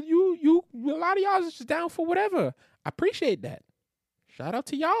lot of y'all is just down for whatever. I appreciate that. Shout out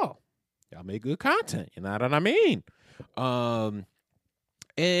to y'all. Y'all make good content. You know what I mean?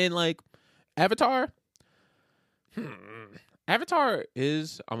 And like Avatar, Avatar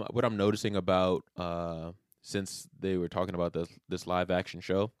is what I'm noticing about since they were talking about this live action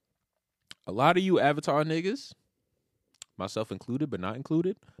show. A lot of you Avatar niggas, myself included, but not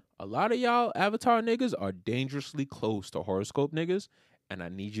included, a lot of y'all Avatar niggas are dangerously close to horoscope niggas, and I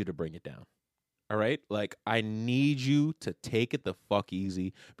need you to bring it down. All right? Like, I need you to take it the fuck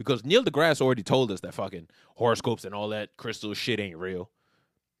easy, because Neil deGrasse already told us that fucking horoscopes and all that crystal shit ain't real.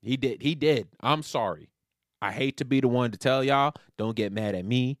 He did. I'm sorry. I hate to be the one to tell y'all, don't get mad at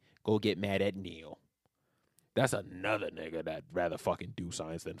me, go get mad at Neil. That's another nigga that'd rather fucking do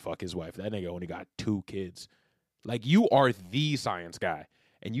science than fuck his wife. That nigga only got 2 kids. Like, you are the science guy,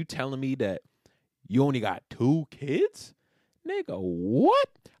 and you telling me that you only got 2 kids? Nigga, what?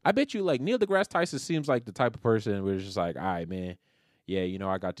 I bet you, like, Neil deGrasse Tyson seems like the type of person where it's just like, all right, man, yeah,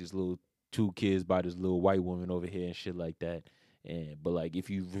 I got these little 2 kids by this little white woman over here and shit like that. But like, if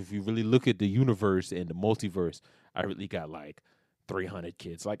you really look at the universe and the multiverse, I really got like 300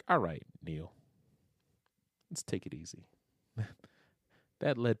 kids. Like, all right, Neil, let's take it easy.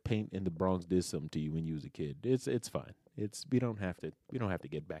 That lead paint in the Bronx did something to you when you was a kid. It's fine. We don't have to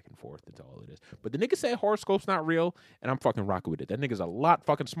get back and forth into all of this. But the nigga said horoscope's not real, and I'm fucking rocking with it. That nigga's a lot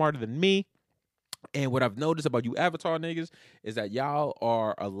fucking smarter than me. And what I've noticed about you Avatar niggas is that y'all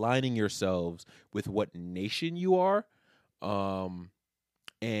are aligning yourselves with what nation you are.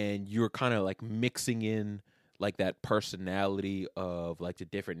 And you're kind of like mixing in like that personality of like the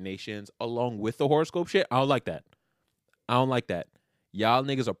different nations along with the horoscope shit. I don't like that. Y'all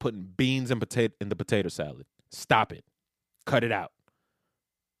niggas are putting beans in the potato salad. Stop it. Cut it out.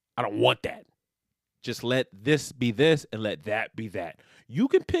 I don't want that. Just let this be this and let that be that. You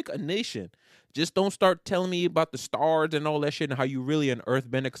can pick a nation. Just don't start telling me about the stars and all that shit and how you really an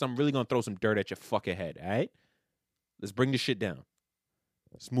earthbender, because I'm really going to throw some dirt at your fucking head, all right? Let's bring this shit down.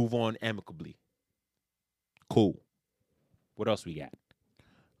 Let's move on amicably. Cool. What else we got?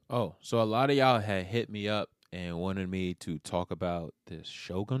 Oh, so a lot of y'all had hit me up and wanted me to talk about this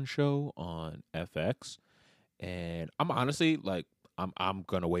Shogun show on FX. And I'm honestly, like, I'm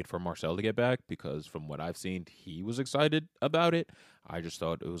going to wait for Marcel to get back, because from what I've seen, he was excited about it. I just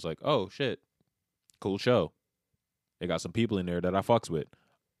thought it was like, oh, shit, cool show. They got some people in there that I fucks with.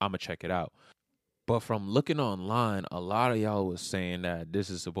 I'm going to check it out. But from looking online, a lot of y'all was saying that this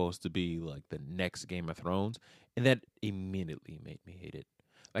is supposed to be like the next Game of Thrones, and that immediately made me hate it.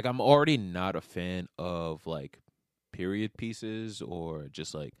 Like, I'm already not a fan of like period pieces or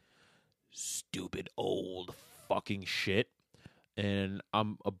just like stupid old fucking shit. And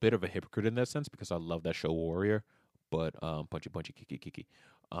I'm a bit of a hypocrite in that sense, because I love that show Warrior. but punchy kiki.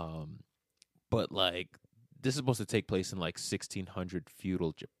 But like this is supposed to take place in like 1600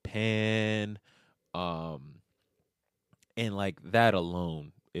 feudal Japan, and like that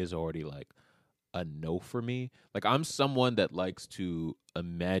alone is already like a no for me. Like I'm someone that likes to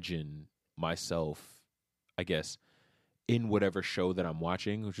imagine myself, I guess, in whatever show that I'm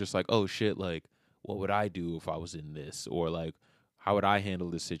watching. It's just like, oh shit, like what would I do if I was in this, or like how would I handle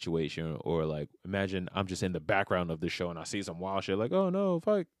this situation, or like imagine I'm just in the background of the show and I see some wild shit like, oh no,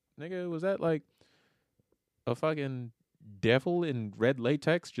 fuck, nigga, was that like a fucking devil in red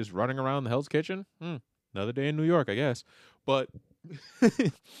latex just running around the Hell's Kitchen? Another day in New York, I guess. But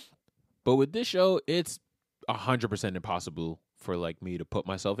but with this show, it's 100% impossible for like me to put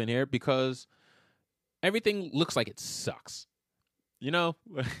myself in here because everything looks like it sucks. You know?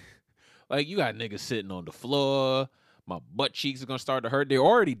 Like you got niggas sitting on the floor. My butt cheeks are gonna start to hurt. They're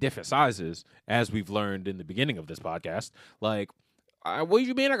already different sizes, as we've learned in the beginning of this podcast. Like, what do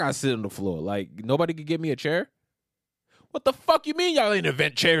you mean I gotta sit on the floor? Like, nobody could give me a chair? What the fuck you mean y'all ain't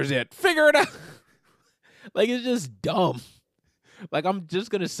invent chairs yet? Figure it out. Like, it's just dumb. Like, I'm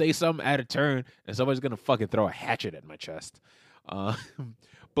just gonna say something out of turn, and somebody's gonna fucking throw a hatchet at my chest.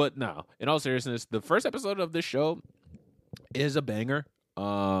 But no, in all seriousness, the first episode of this show is a banger.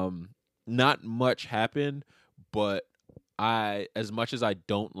 Not much happened, but as much as I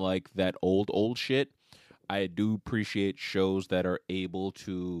don't like that old shit, I do appreciate shows that are able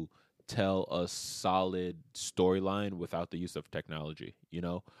to tell a solid storyline without the use of technology, you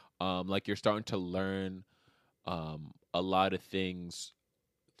know? Like you're starting to learn a lot of things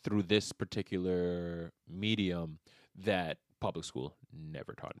through this particular medium that public school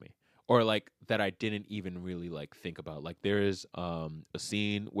never taught me, or like that I didn't even really like think about. Like there is a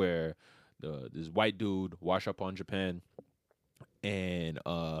scene where this white dude wash up on Japan, and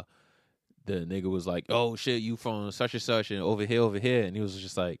the nigga was like, oh shit, you from such and such and over here, and he was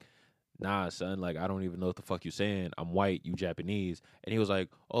just like, nah son, like I don't even know what the fuck you saying, I'm white, you Japanese. And he was like,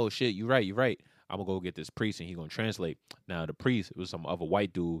 oh shit, you right, I'm gonna go get this priest and he gonna translate. Now the priest was some other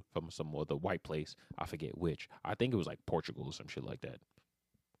white dude from some other white place, I forget which, I think it was like Portugal or some shit like that,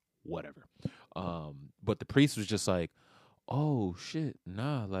 whatever. But the priest was just like, oh shit,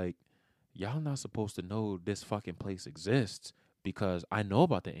 nah, like y'all not supposed to know this fucking place exists because I know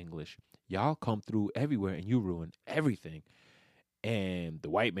about the English. Y'all come through everywhere and you ruin everything. And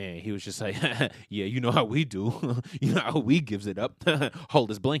the white man, he was just like, yeah, you know how we do. You know how we gives it up. Hold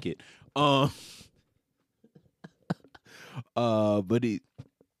this blanket. But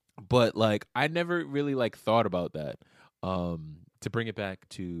like I never really like thought about that. To bring it back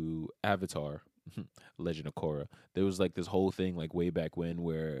to Avatar, Legend of Korra, there was like this whole thing like way back when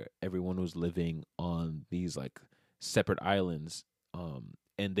where everyone was living on these like separate islands,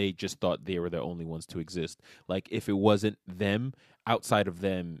 and they just thought they were the only ones to exist. Like if it wasn't them, outside of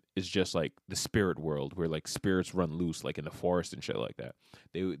them is just like the spirit world where like spirits run loose like in the forest and shit like that.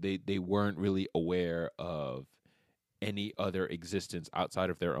 They weren't really aware of any other existence outside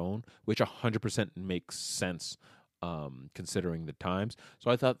of their own, which 100% makes sense considering the times.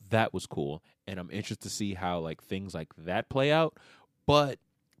 So I thought that was cool, and I'm interested to see how like things like that play out. But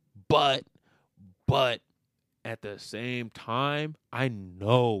at the same time, I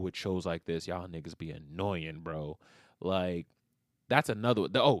know with shows like this, y'all niggas be annoying, bro. Like that's another.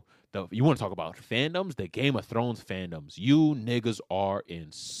 You want to talk about fandoms? The Game of Thrones fandoms. You niggas are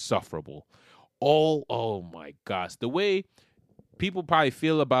insufferable. Oh my gosh, the way people probably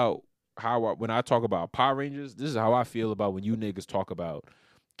feel about how when I talk about Power Rangers, this is how I feel about when you niggas talk about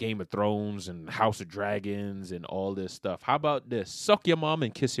Game of Thrones and House of Dragons and all this stuff. How about this? Suck your mom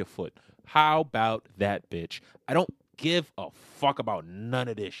and kiss your foot. How about that, bitch? I don't give a fuck about none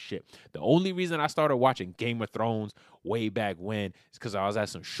of this shit. The only reason I started watching Game of Thrones way back when is because I was at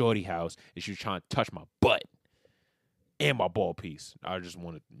some shorty house and she was trying to touch my butt and my ball piece. It just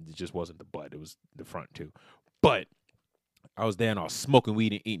wasn't the butt. It was the front too. But I was there and I was smoking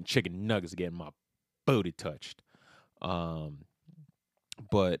weed and eating chicken nuggets, getting my booty touched.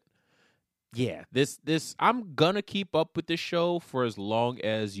 But yeah, this I'm gonna keep up with this show for as long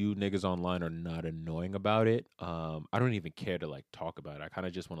as you niggas online are not annoying about it. I don't even care to like talk about it. I kind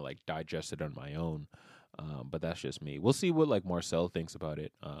of just want to like digest it on my own. But that's just me. We'll see what like Marcel thinks about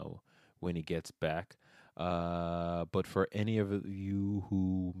it when he gets back. But for any of you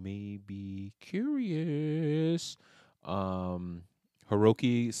who may be curious,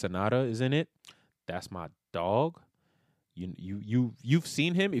 Hiroki Sanada is in it. That's my dog. You've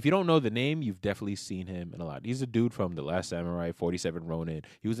seen him. If you don't know the name, you've definitely seen him in a lot. He's a dude from The Last Samurai, 47 Ronin.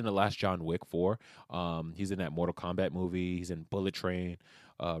 He was in the last John Wick 4. He's in that Mortal Kombat movie. He's in Bullet Train,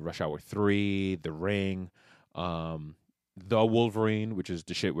 Rush Hour 3, The Ring. The Wolverine, which is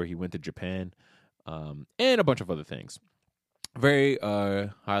the shit where he went to Japan, and a bunch of other things. Very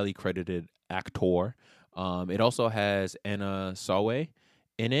highly credited actor. It also has Anna Sawai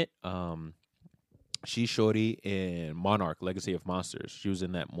in it. She's Shorty in Monarch: Legacy of Monsters. She was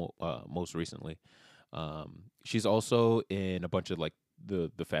in that most recently. She's also in a bunch of like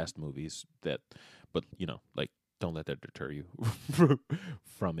the Fast movies but like don't let that deter you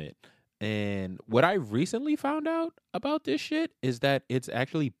from it. And what I recently found out about this shit is that it's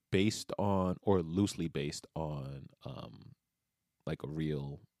actually based on, or loosely based on, like a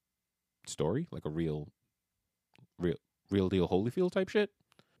real story, like a real deal Holyfield type shit.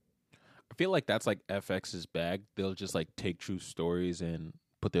 I feel like that's like FX's bag. They'll just like take true stories and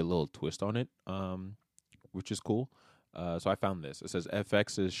put their little twist on it, which is cool. So I found this. It says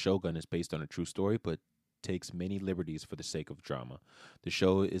FX's Shogun is based on a true story, but takes many liberties for the sake of drama. The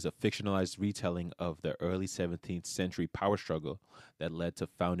show is a fictionalized retelling of the early 17th century power struggle that led to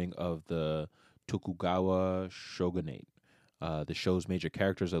founding of the Tokugawa shogunate. The show's major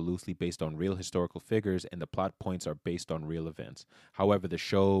characters are loosely based on real historical figures, and the plot points are based on real events. However, the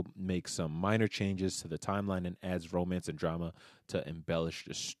show makes some minor changes to the timeline and adds romance and drama to embellish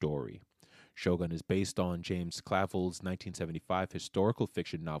the story. Shogun is based on James Clavell's 1975 historical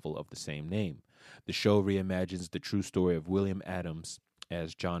fiction novel of the same name. The show reimagines the true story of William Adams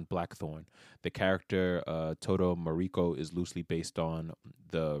as John Blackthorne. The character Todo Mariko is loosely based on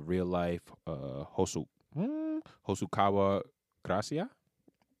the real-life Hosokawa Gracia,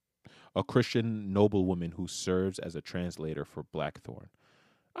 a Christian noblewoman who serves as a translator for Blackthorne.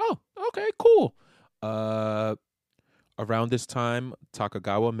 Oh, okay, cool. Around this time,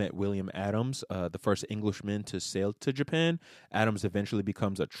 Takagawa met William Adams, the first Englishman to sail to Japan. Adams eventually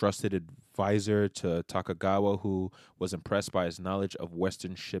becomes a trusted advisor to Takagawa, who was impressed by his knowledge of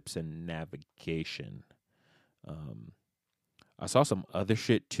Western ships and navigation. I saw some other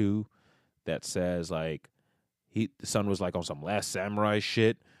shit, too, that says, like, the son was, like, on some Last Samurai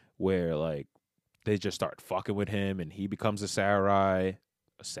shit, where, like, they just start fucking with him, and he becomes a samurai,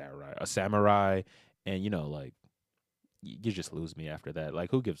 and, like, you just lose me after that.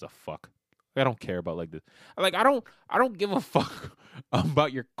 Like, who gives a fuck? I don't care about like this. Like, I don't give a fuck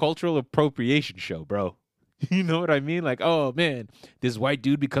about your cultural appropriation show, bro. You know what I mean? Like, oh man, this white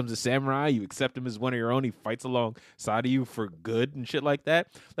dude becomes a samurai. You accept him as one of your own. He fights alongside of you for good and shit like that.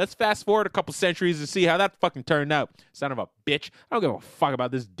 Let's fast forward a couple centuries and see how that fucking turned out. Son of a bitch. I don't give a fuck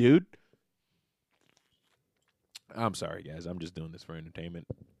about this dude. I'm sorry, guys. I'm just doing this for entertainment.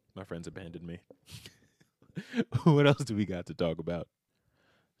 My friends abandoned me. What else do we got to talk about?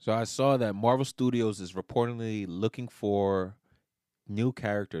 So I saw that Marvel Studios is reportedly looking for new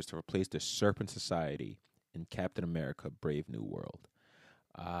characters to replace the Serpent Society in Captain America: Brave New World.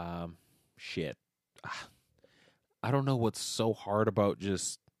 Shit. I don't know what's so hard about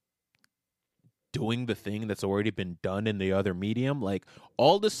just doing the thing that's already been done in the other medium. Like,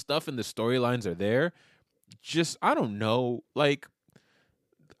 all the stuff in the storylines are there. Just, I don't know, like,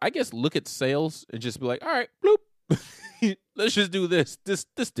 I guess look at sales and just be like, all right, bloop, let's just do this. This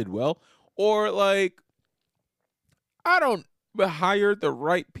did well. Or like, I don't hire the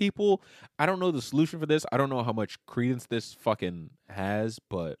right people. I don't know the solution for this. I don't know how much credence this fucking has,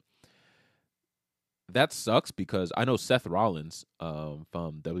 but that sucks because I know Seth Rollins from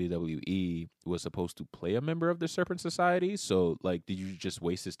WWE was supposed to play a member of the Serpent Society. So like, did you just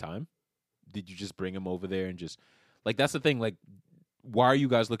waste his time? Did you just bring him over there and just, like, that's the thing, like, why are you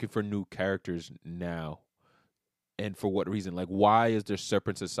guys looking for new characters now? And for what reason? Like, why is their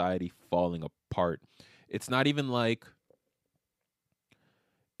Serpent Society falling apart? It's not even like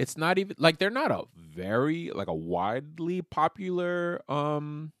they're not a very, like, a widely popular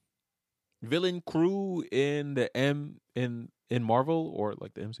villain crew in the in Marvel, or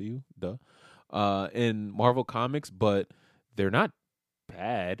like the MCU, in Marvel Comics, but they're not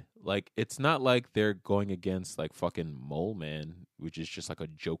bad. Like, it's not like they're going against like fucking Mole Man, which is just like a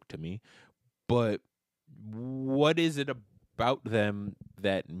joke to me. But what is it about them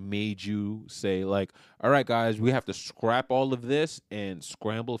that made you say like, all right guys, we have to scrap all of this and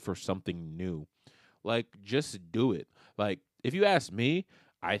scramble for something new? Like, just do it. Like, if you ask me,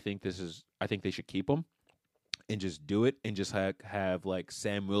 I think they should keep them and just do it, and just have like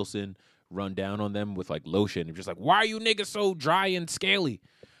Sam Wilson run down on them with like lotion and just like, why are you niggas so dry and scaly?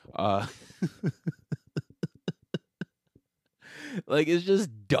 Like, it's just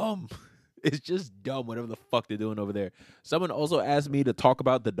dumb. It's just dumb, whatever the fuck they're doing over there. Someone also asked me to talk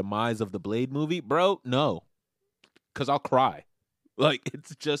about the demise of the Blade movie. Bro, no. Because I'll cry. Like,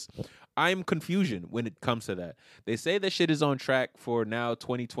 it's just, I'm confusion when it comes to that. They say that shit is on track for now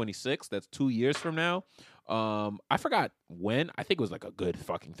 2026. That's 2 years from now. I forgot when. I think it was like a good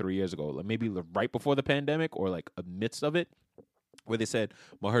fucking 3 years ago, like maybe right before the pandemic or like amidst of it, where they said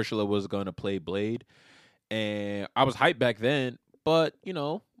Mahershala was gonna play Blade, and I was hyped back then. But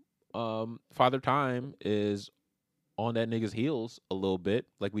Father Time is on that nigga's heels a little bit.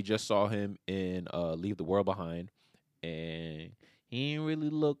 Like we just saw him in Leave the World Behind, and he ain't really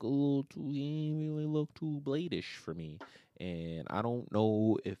look too Blade-ish for me. And I don't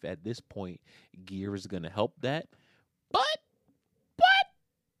know if at this point gear is gonna help that. But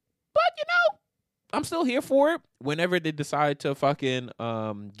I'm still here for it. Whenever they decide to fucking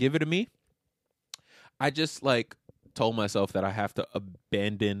give it to me, I just like told myself that I have to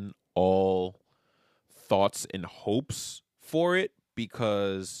abandon all thoughts and hopes for it,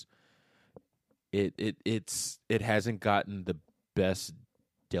 because it hasn't gotten the best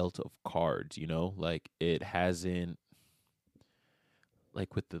dealt of cards, like it hasn't,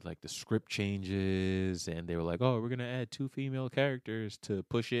 like with the script changes, and they were like, oh, we're gonna add 2 female characters to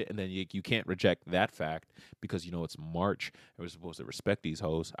push it, and then you can't reject that fact because it's March and we're supposed to respect these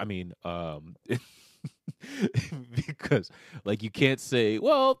hoes. I mean, because like you can't say,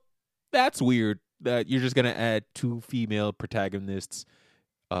 well, that's weird that you're just gonna add 2 female protagonists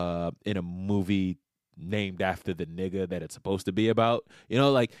in a movie named after the nigga that it's supposed to be about.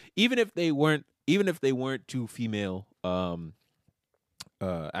 Like even if they weren't 2 female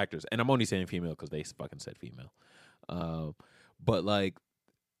actors, and I'm only saying female because they fucking said female. But like,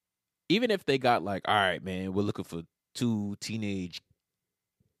 even if they got like, all right, man, we're looking for 2 teenage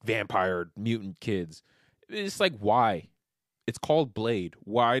vampire mutant kids. It's like, why? It's called Blade.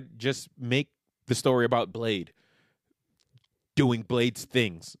 Why just make the story about Blade doing Blade's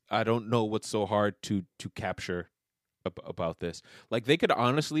things? I don't know what's so hard to capture about this. Like, they could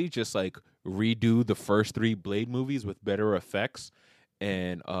honestly just like redo the first 3 Blade movies with better effects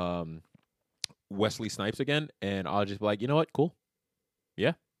and Wesley Snipes again, and I'll just be like, you know what, cool,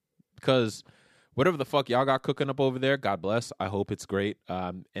 yeah, because whatever the fuck y'all got cooking up over there, God bless. I hope it's great,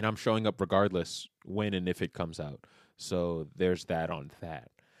 and I'm showing up regardless when and if it comes out. So there's that on that.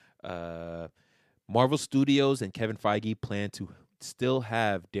 Marvel Studios and Kevin Feige plan to still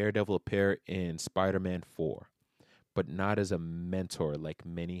have Daredevil appear in Spider-Man 4, but not as a mentor like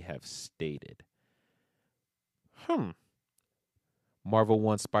many have stated. Marvel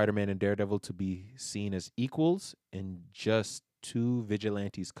wants Spider-Man and Daredevil to be seen as equals and just 2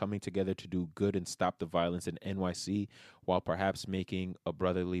 vigilantes coming together to do good and stop the violence in NYC, while perhaps making a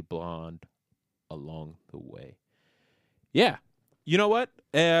brotherly bond along the way. Yeah. You know what?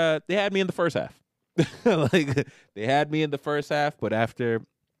 They had me in the first half. Like, they had me in the first half, but after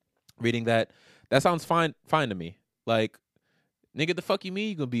reading that sounds fine to me. Like, nigga, the fuck you mean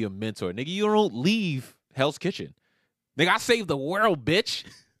you gonna be a mentor? Nigga, you don't leave Hell's Kitchen. Nigga, I saved the world, bitch.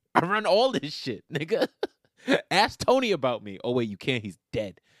 I run all this shit, nigga. Ask Tony about me. Oh, wait, you can't. He's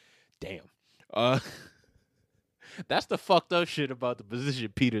dead. Damn. That's the fucked up shit about the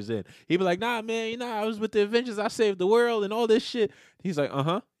position Peter's in. He be like, nah, man, I was with the Avengers. I saved the world and all this shit. He's like,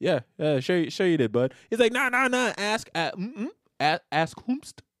 yeah, sure you did, bud. He's like, nah. Ask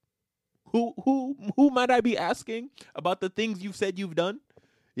whomst? Who might I be asking about the things you've said you've done?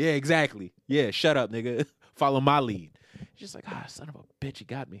 Yeah, exactly. Yeah, shut up, nigga. Follow my lead. Just like, son of a bitch, he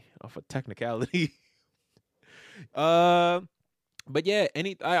got me off a technicality. But yeah,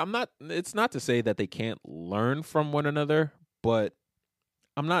 I'm not. It's not to say that they can't learn from one another, but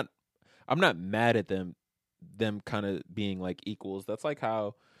I'm not mad at them kind of being like equals. That's like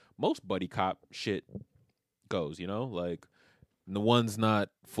how most buddy cop shit goes, like the one's not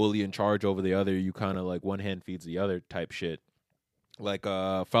fully in charge over the other. You kind of like one hand feeds the other type shit. Like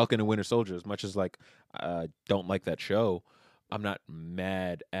Falcon and Winter Soldier, as much as like I don't like that show, I'm not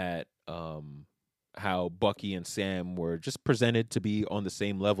mad at how Bucky and Sam were just presented to be on the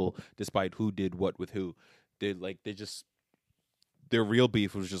same level despite who did what with who. Their real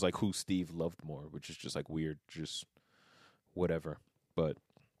beef was just like who Steve loved more, which is just like weird, just whatever. But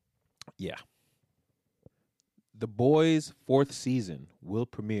yeah. The Boys' 4th season will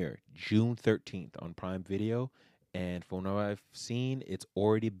premiere June 13th on Prime Video. And from what I've seen, it's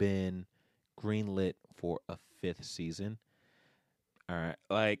already been greenlit for a 5th season. All right.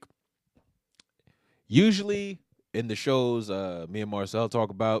 Like, usually in the shows me and Marcel talk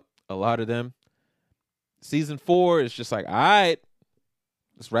about, a lot of them, season 4 is just like, all right,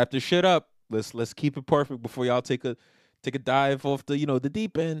 let's wrap this shit up. Let's keep it perfect before y'all take a dive off the the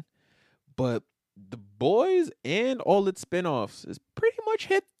deep end. But The Boys and all its spinoffs is pretty much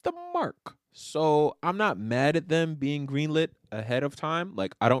hit the mark. So I'm not mad at them being greenlit ahead of time.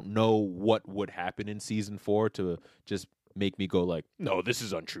 Like, I don't know what would happen in season 4 to just make me go like, no, this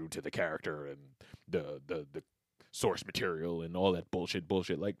is untrue to the character and the source material and all that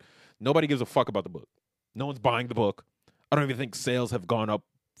bullshit. Like, nobody gives a fuck about the book. No one's buying the book. I don't even think sales have gone up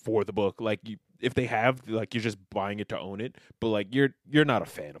for the book. Like, if they have, like, you're just buying it to own it. But like, you're not a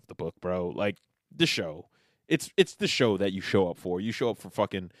fan of the book, bro. Like, the show, it's the show that you show up for. You show up for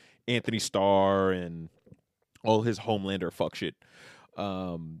fucking Anthony Starr and all his Homelander fuck shit.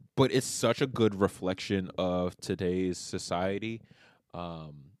 But it's such a good reflection of today's society,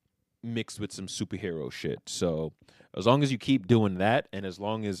 mixed with some superhero shit. So as long as you keep doing that, and as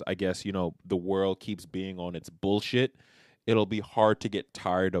long as, I guess, you know, the world keeps being on its bullshit, it'll be hard to get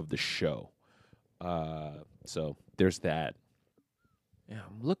tired of the show. So there's that. Yeah,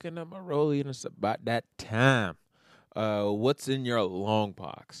 I'm looking at my rollie and it's about that time. What's in your long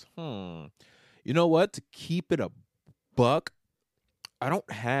box? You know what? To keep it a buck, I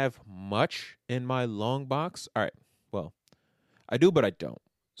don't have much in my long box. All right. Well, I do, but I don't.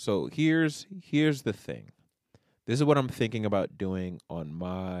 So here's the thing. This is what I'm thinking about doing on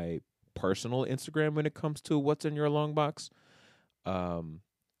my personal Instagram when it comes to what's in your long box.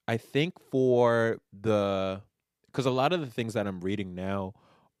 I think because a lot of the things that I'm reading now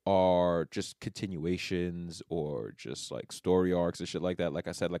are just continuations or just like story arcs and shit like that. Like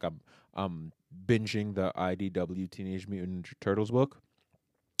I said, like I'm binging the IDW Teenage Mutant Ninja Turtles book.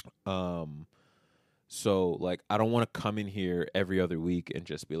 So like I don't want to come in here every other week and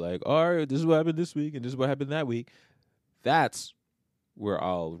just be like, all right, this is what happened this week and this is what happened that week. That's where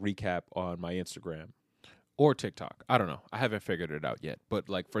I'll recap on my Instagram or TikTok. I don't know. I haven't figured it out yet. But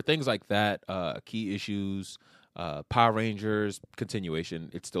like for things like that, key issues, Power Rangers continuation,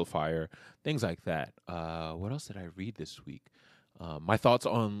 it's still fire. Things like that. What else did I read this week? My thoughts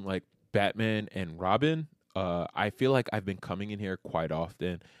on like Batman and Robin. I feel like I've been coming in here quite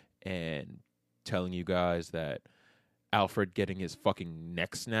often and telling you guys that Alfred getting his fucking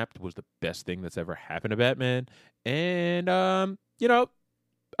neck snapped was the best thing that's ever happened to Batman. And, you know,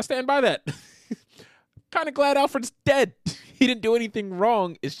 I stand by that. Kind of glad Alfred's dead. He didn't do anything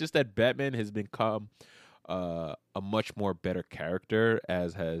wrong. It's just that Batman has become a much more better character,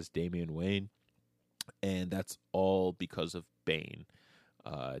 as has Damian Wayne. And that's all because of Bane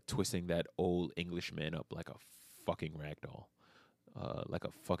twisting that old Englishman up like a fucking ragdoll. Like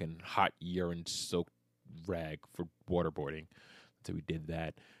a fucking hot urine-soaked rag for waterboarding. So we did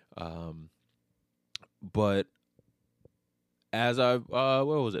that. But as what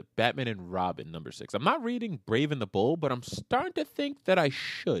was it? Batman and Robin, number 6. I'm not reading Brave and the Bold, but I'm starting to think that I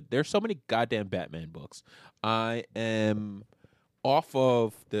should. There's so many goddamn Batman books. I am off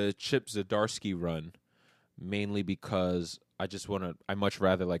of the Chip Zdarsky run, mainly because I much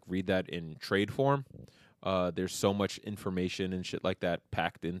rather like read that in trade form. There's so much information and shit like that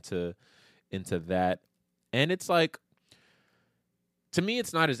packed into that. And it's like, to me,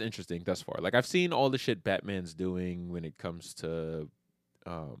 it's not as interesting thus far. Like, I've seen all the shit Batman's doing when it comes to,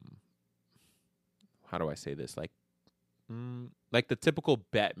 how do I say this? Like the typical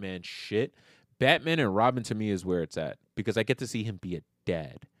Batman shit. Batman and Robin, to me, is where it's at. Because I get to see him be a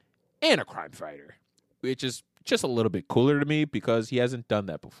dad and a crime fighter. Which is just a little bit cooler to me because he hasn't done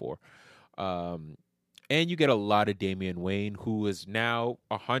that before. And you get a lot of Damian Wayne, who is now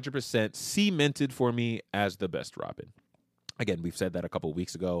 100% cemented for me as the best Robin. Again, we've said that a couple of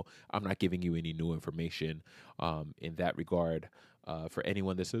weeks ago. I'm not giving you any new information in that regard. For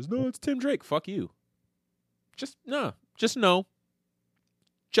anyone that says, no, it's Tim Drake, fuck you. Just no. Just no.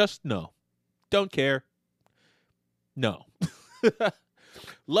 Just no. Don't care. No.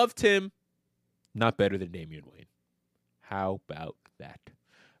 Love Tim. Not better than Damian Wayne. How about that?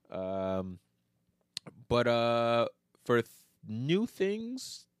 But for new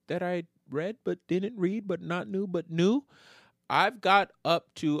things that I read but didn't read, but not new but new, I've got up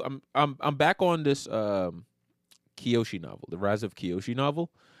to I'm back on this Kiyoshi novel, the Rise of Kiyoshi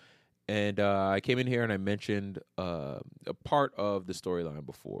novel, and I came in here and I mentioned a part of the storyline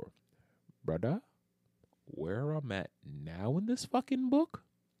before, brother. Where I'm at now in this fucking book,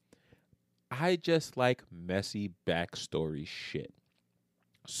 I just like messy backstory shit.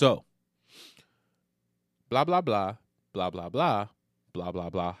 So, blah, blah, blah, blah, blah, blah, blah, blah,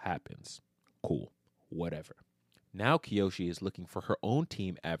 blah happens. Cool. Whatever. Now Kiyoshi is looking for her own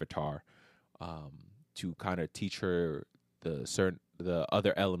team avatar to kind of teach her the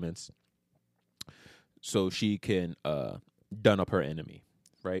other elements so she can dun up her enemy,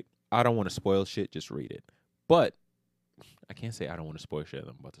 right? I don't want to spoil shit, just read it. But I can't say I don't want to spoil shit.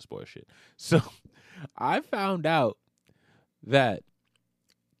 I'm about to spoil shit. So I found out that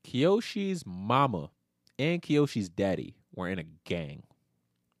Kiyoshi's mama and Kiyoshi's daddy were in a gang.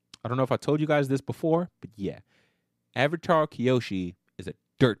 I don't know if I told you guys this before, but yeah. Avatar Kyoshi is a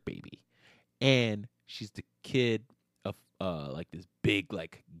dirt baby, and she's the kid of like this big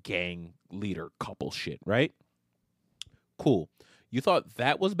like gang leader couple shit, right? Cool. You thought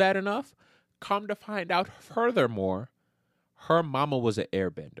that was bad enough? Come to find out, furthermore, her mama was an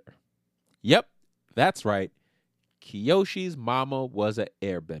airbender. Yep, that's right. Kiyoshi's mama was an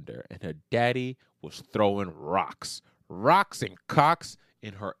airbender, and her daddy was throwing rocks and cocks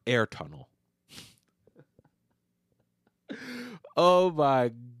in her air tunnel. Oh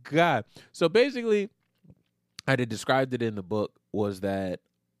my God. So basically, I had described it in the book, was that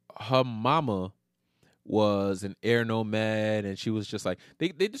her mama was an air nomad, and she was just like, they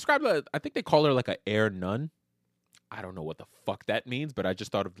described her, I think they call her like an air nun. I don't know what the fuck that means, but I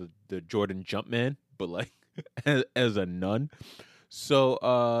just thought of the Jordan Jumpman, but like as a nun.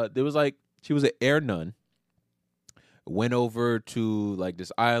 So there was like, she was an air nun, went over to like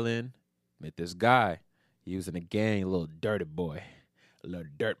this island, met this guy. He was in a gang, a little dirty boy, a little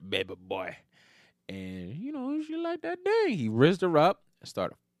dirt baby boy. And, you know, she liked that thing. He rizzed her up and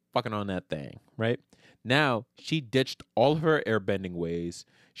started fucking on that thing, right? Now, she ditched all of her airbending ways.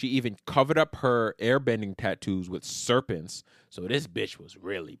 She even covered up her airbending tattoos with serpents. So this bitch was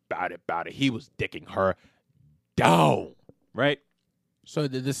really about it. He was dicking her down, right? So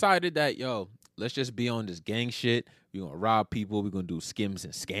they decided that, yo, let's just be on this gang shit. We're going to rob people. We're going to do skims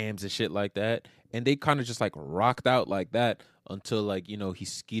and scams and shit like that. And they kind of just like rocked out like that until like, you know, he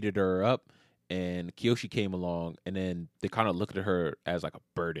skeeted her up and Kyoshi came along, and then they kind of looked at her as like a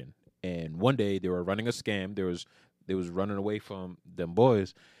burden. And one day they were running a scam. They was running away from them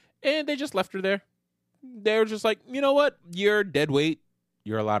boys, and they just left her there. They were just like, you know what? You're dead weight.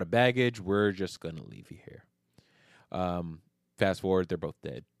 You're a lot of baggage. We're just going to leave you here. Fast forward, they're both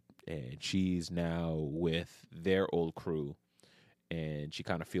dead. And she's now with their old crew, and she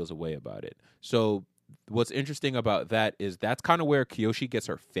kind of feels a way about it. So what's interesting about that is that's kind of where Kyoshi gets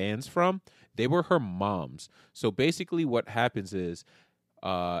her fans from. They were her moms. So basically what happens is,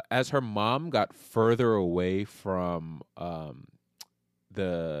 as her mom got further away from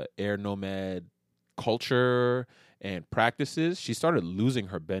the air nomad culture and practices, she started losing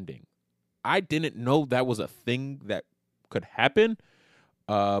her bending. I didn't know that was a thing that could happen,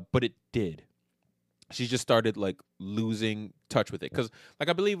 but it did. She just started like losing touch with it. Because like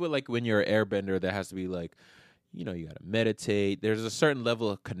I believe with like when you're an airbender, there has to be like, you know, you got to meditate. There's a certain level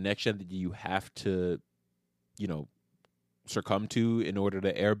of connection that you have to, you know, succumb to in order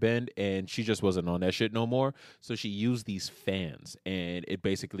to airbend, and she just wasn't on that shit no more. So she used these fans, and it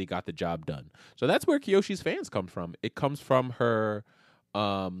basically got the job done. So that's where Kyoshi's fans come from. It comes from her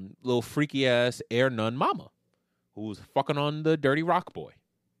little freaky ass air nun mama, who's fucking on the dirty rock boy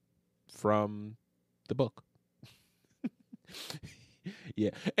from the book. Yeah,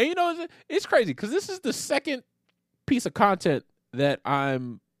 and you know it's crazy because this is the second piece of content that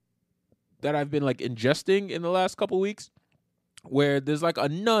I've been like ingesting in the last couple weeks, where there's like a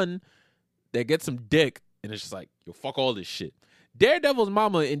nun that gets some dick, and it's just like, yo, fuck all this shit. Daredevil's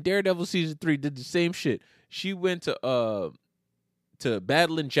mama in Daredevil season 3 did the same shit. She went to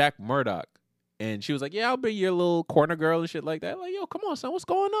battling Jack Murdoch, and she was like, yeah, I'll be your little corner girl and shit like that. Like, yo, come on, son, what's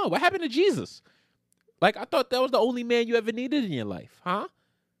going on? What happened to Jesus? Like, I thought that was the only man you ever needed in your life, huh?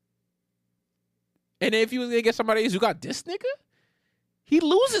 And if you was gonna get somebody else who got this nigga, he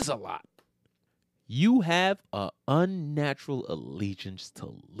loses a lot. You have an unnatural allegiance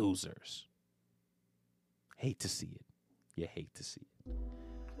to losers. Hate to see it. You hate to see it.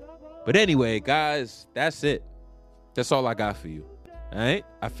 But anyway, guys, that's it. That's all I got for you. All right?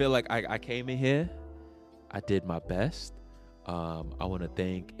 I feel like I came in here. I did my best. I want to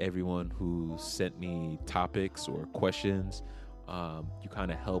thank everyone who sent me topics or questions. You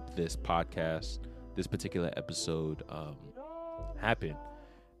kind of helped this podcast, this particular episode, happen.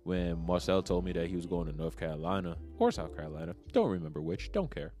 When Marcel told me that he was going to North Carolina or South Carolina, don't remember which,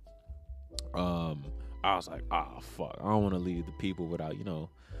 don't care. I was like, fuck, I don't want to leave the people without, you know,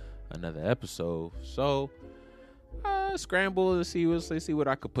 another episode. So I scrambled to see what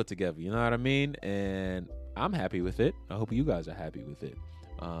I could put together. You know what I mean? And I'm happy with it. I hope you guys are happy with it.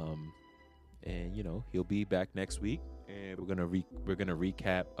 And you know, he'll be back next week, and we're gonna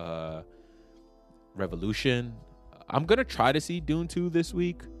recap Revolution. I'm gonna try to see Dune 2 this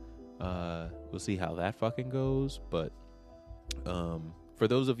week. We'll see how that fucking goes. But for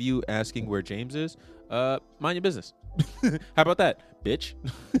those of you asking where James is, mind your business. How about that, bitch?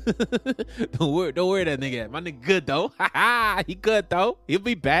 Don't worry that nigga. My nigga good though. He good though. He'll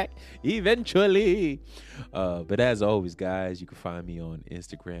be back eventually. But as always, guys, you can find me on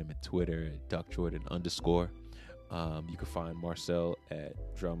Instagram and Twitter at DuckJordan_. You can find Marcel at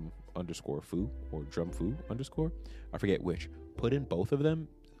drum_foo or drumfoo_. I forget which. Put in both of them,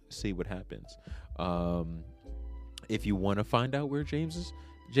 see what happens. If you want to find out where James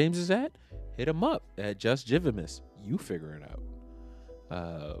is at, hit him up at Just Jivimus. You figure it out.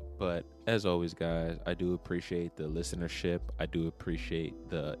 But as always, guys, I do appreciate the listenership. I do appreciate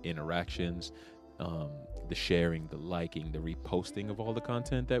the interactions, the sharing, the liking, the reposting of all the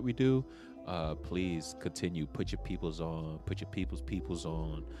content that we do. Please continue. Put your peoples on. Put your peoples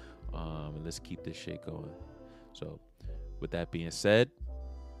on. And let's keep this shit going. So, with that being said,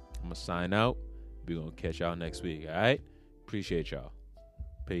 I'm going to sign out. We're going to catch y'all next week. All right? Appreciate y'all.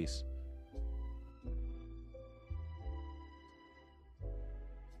 Peace.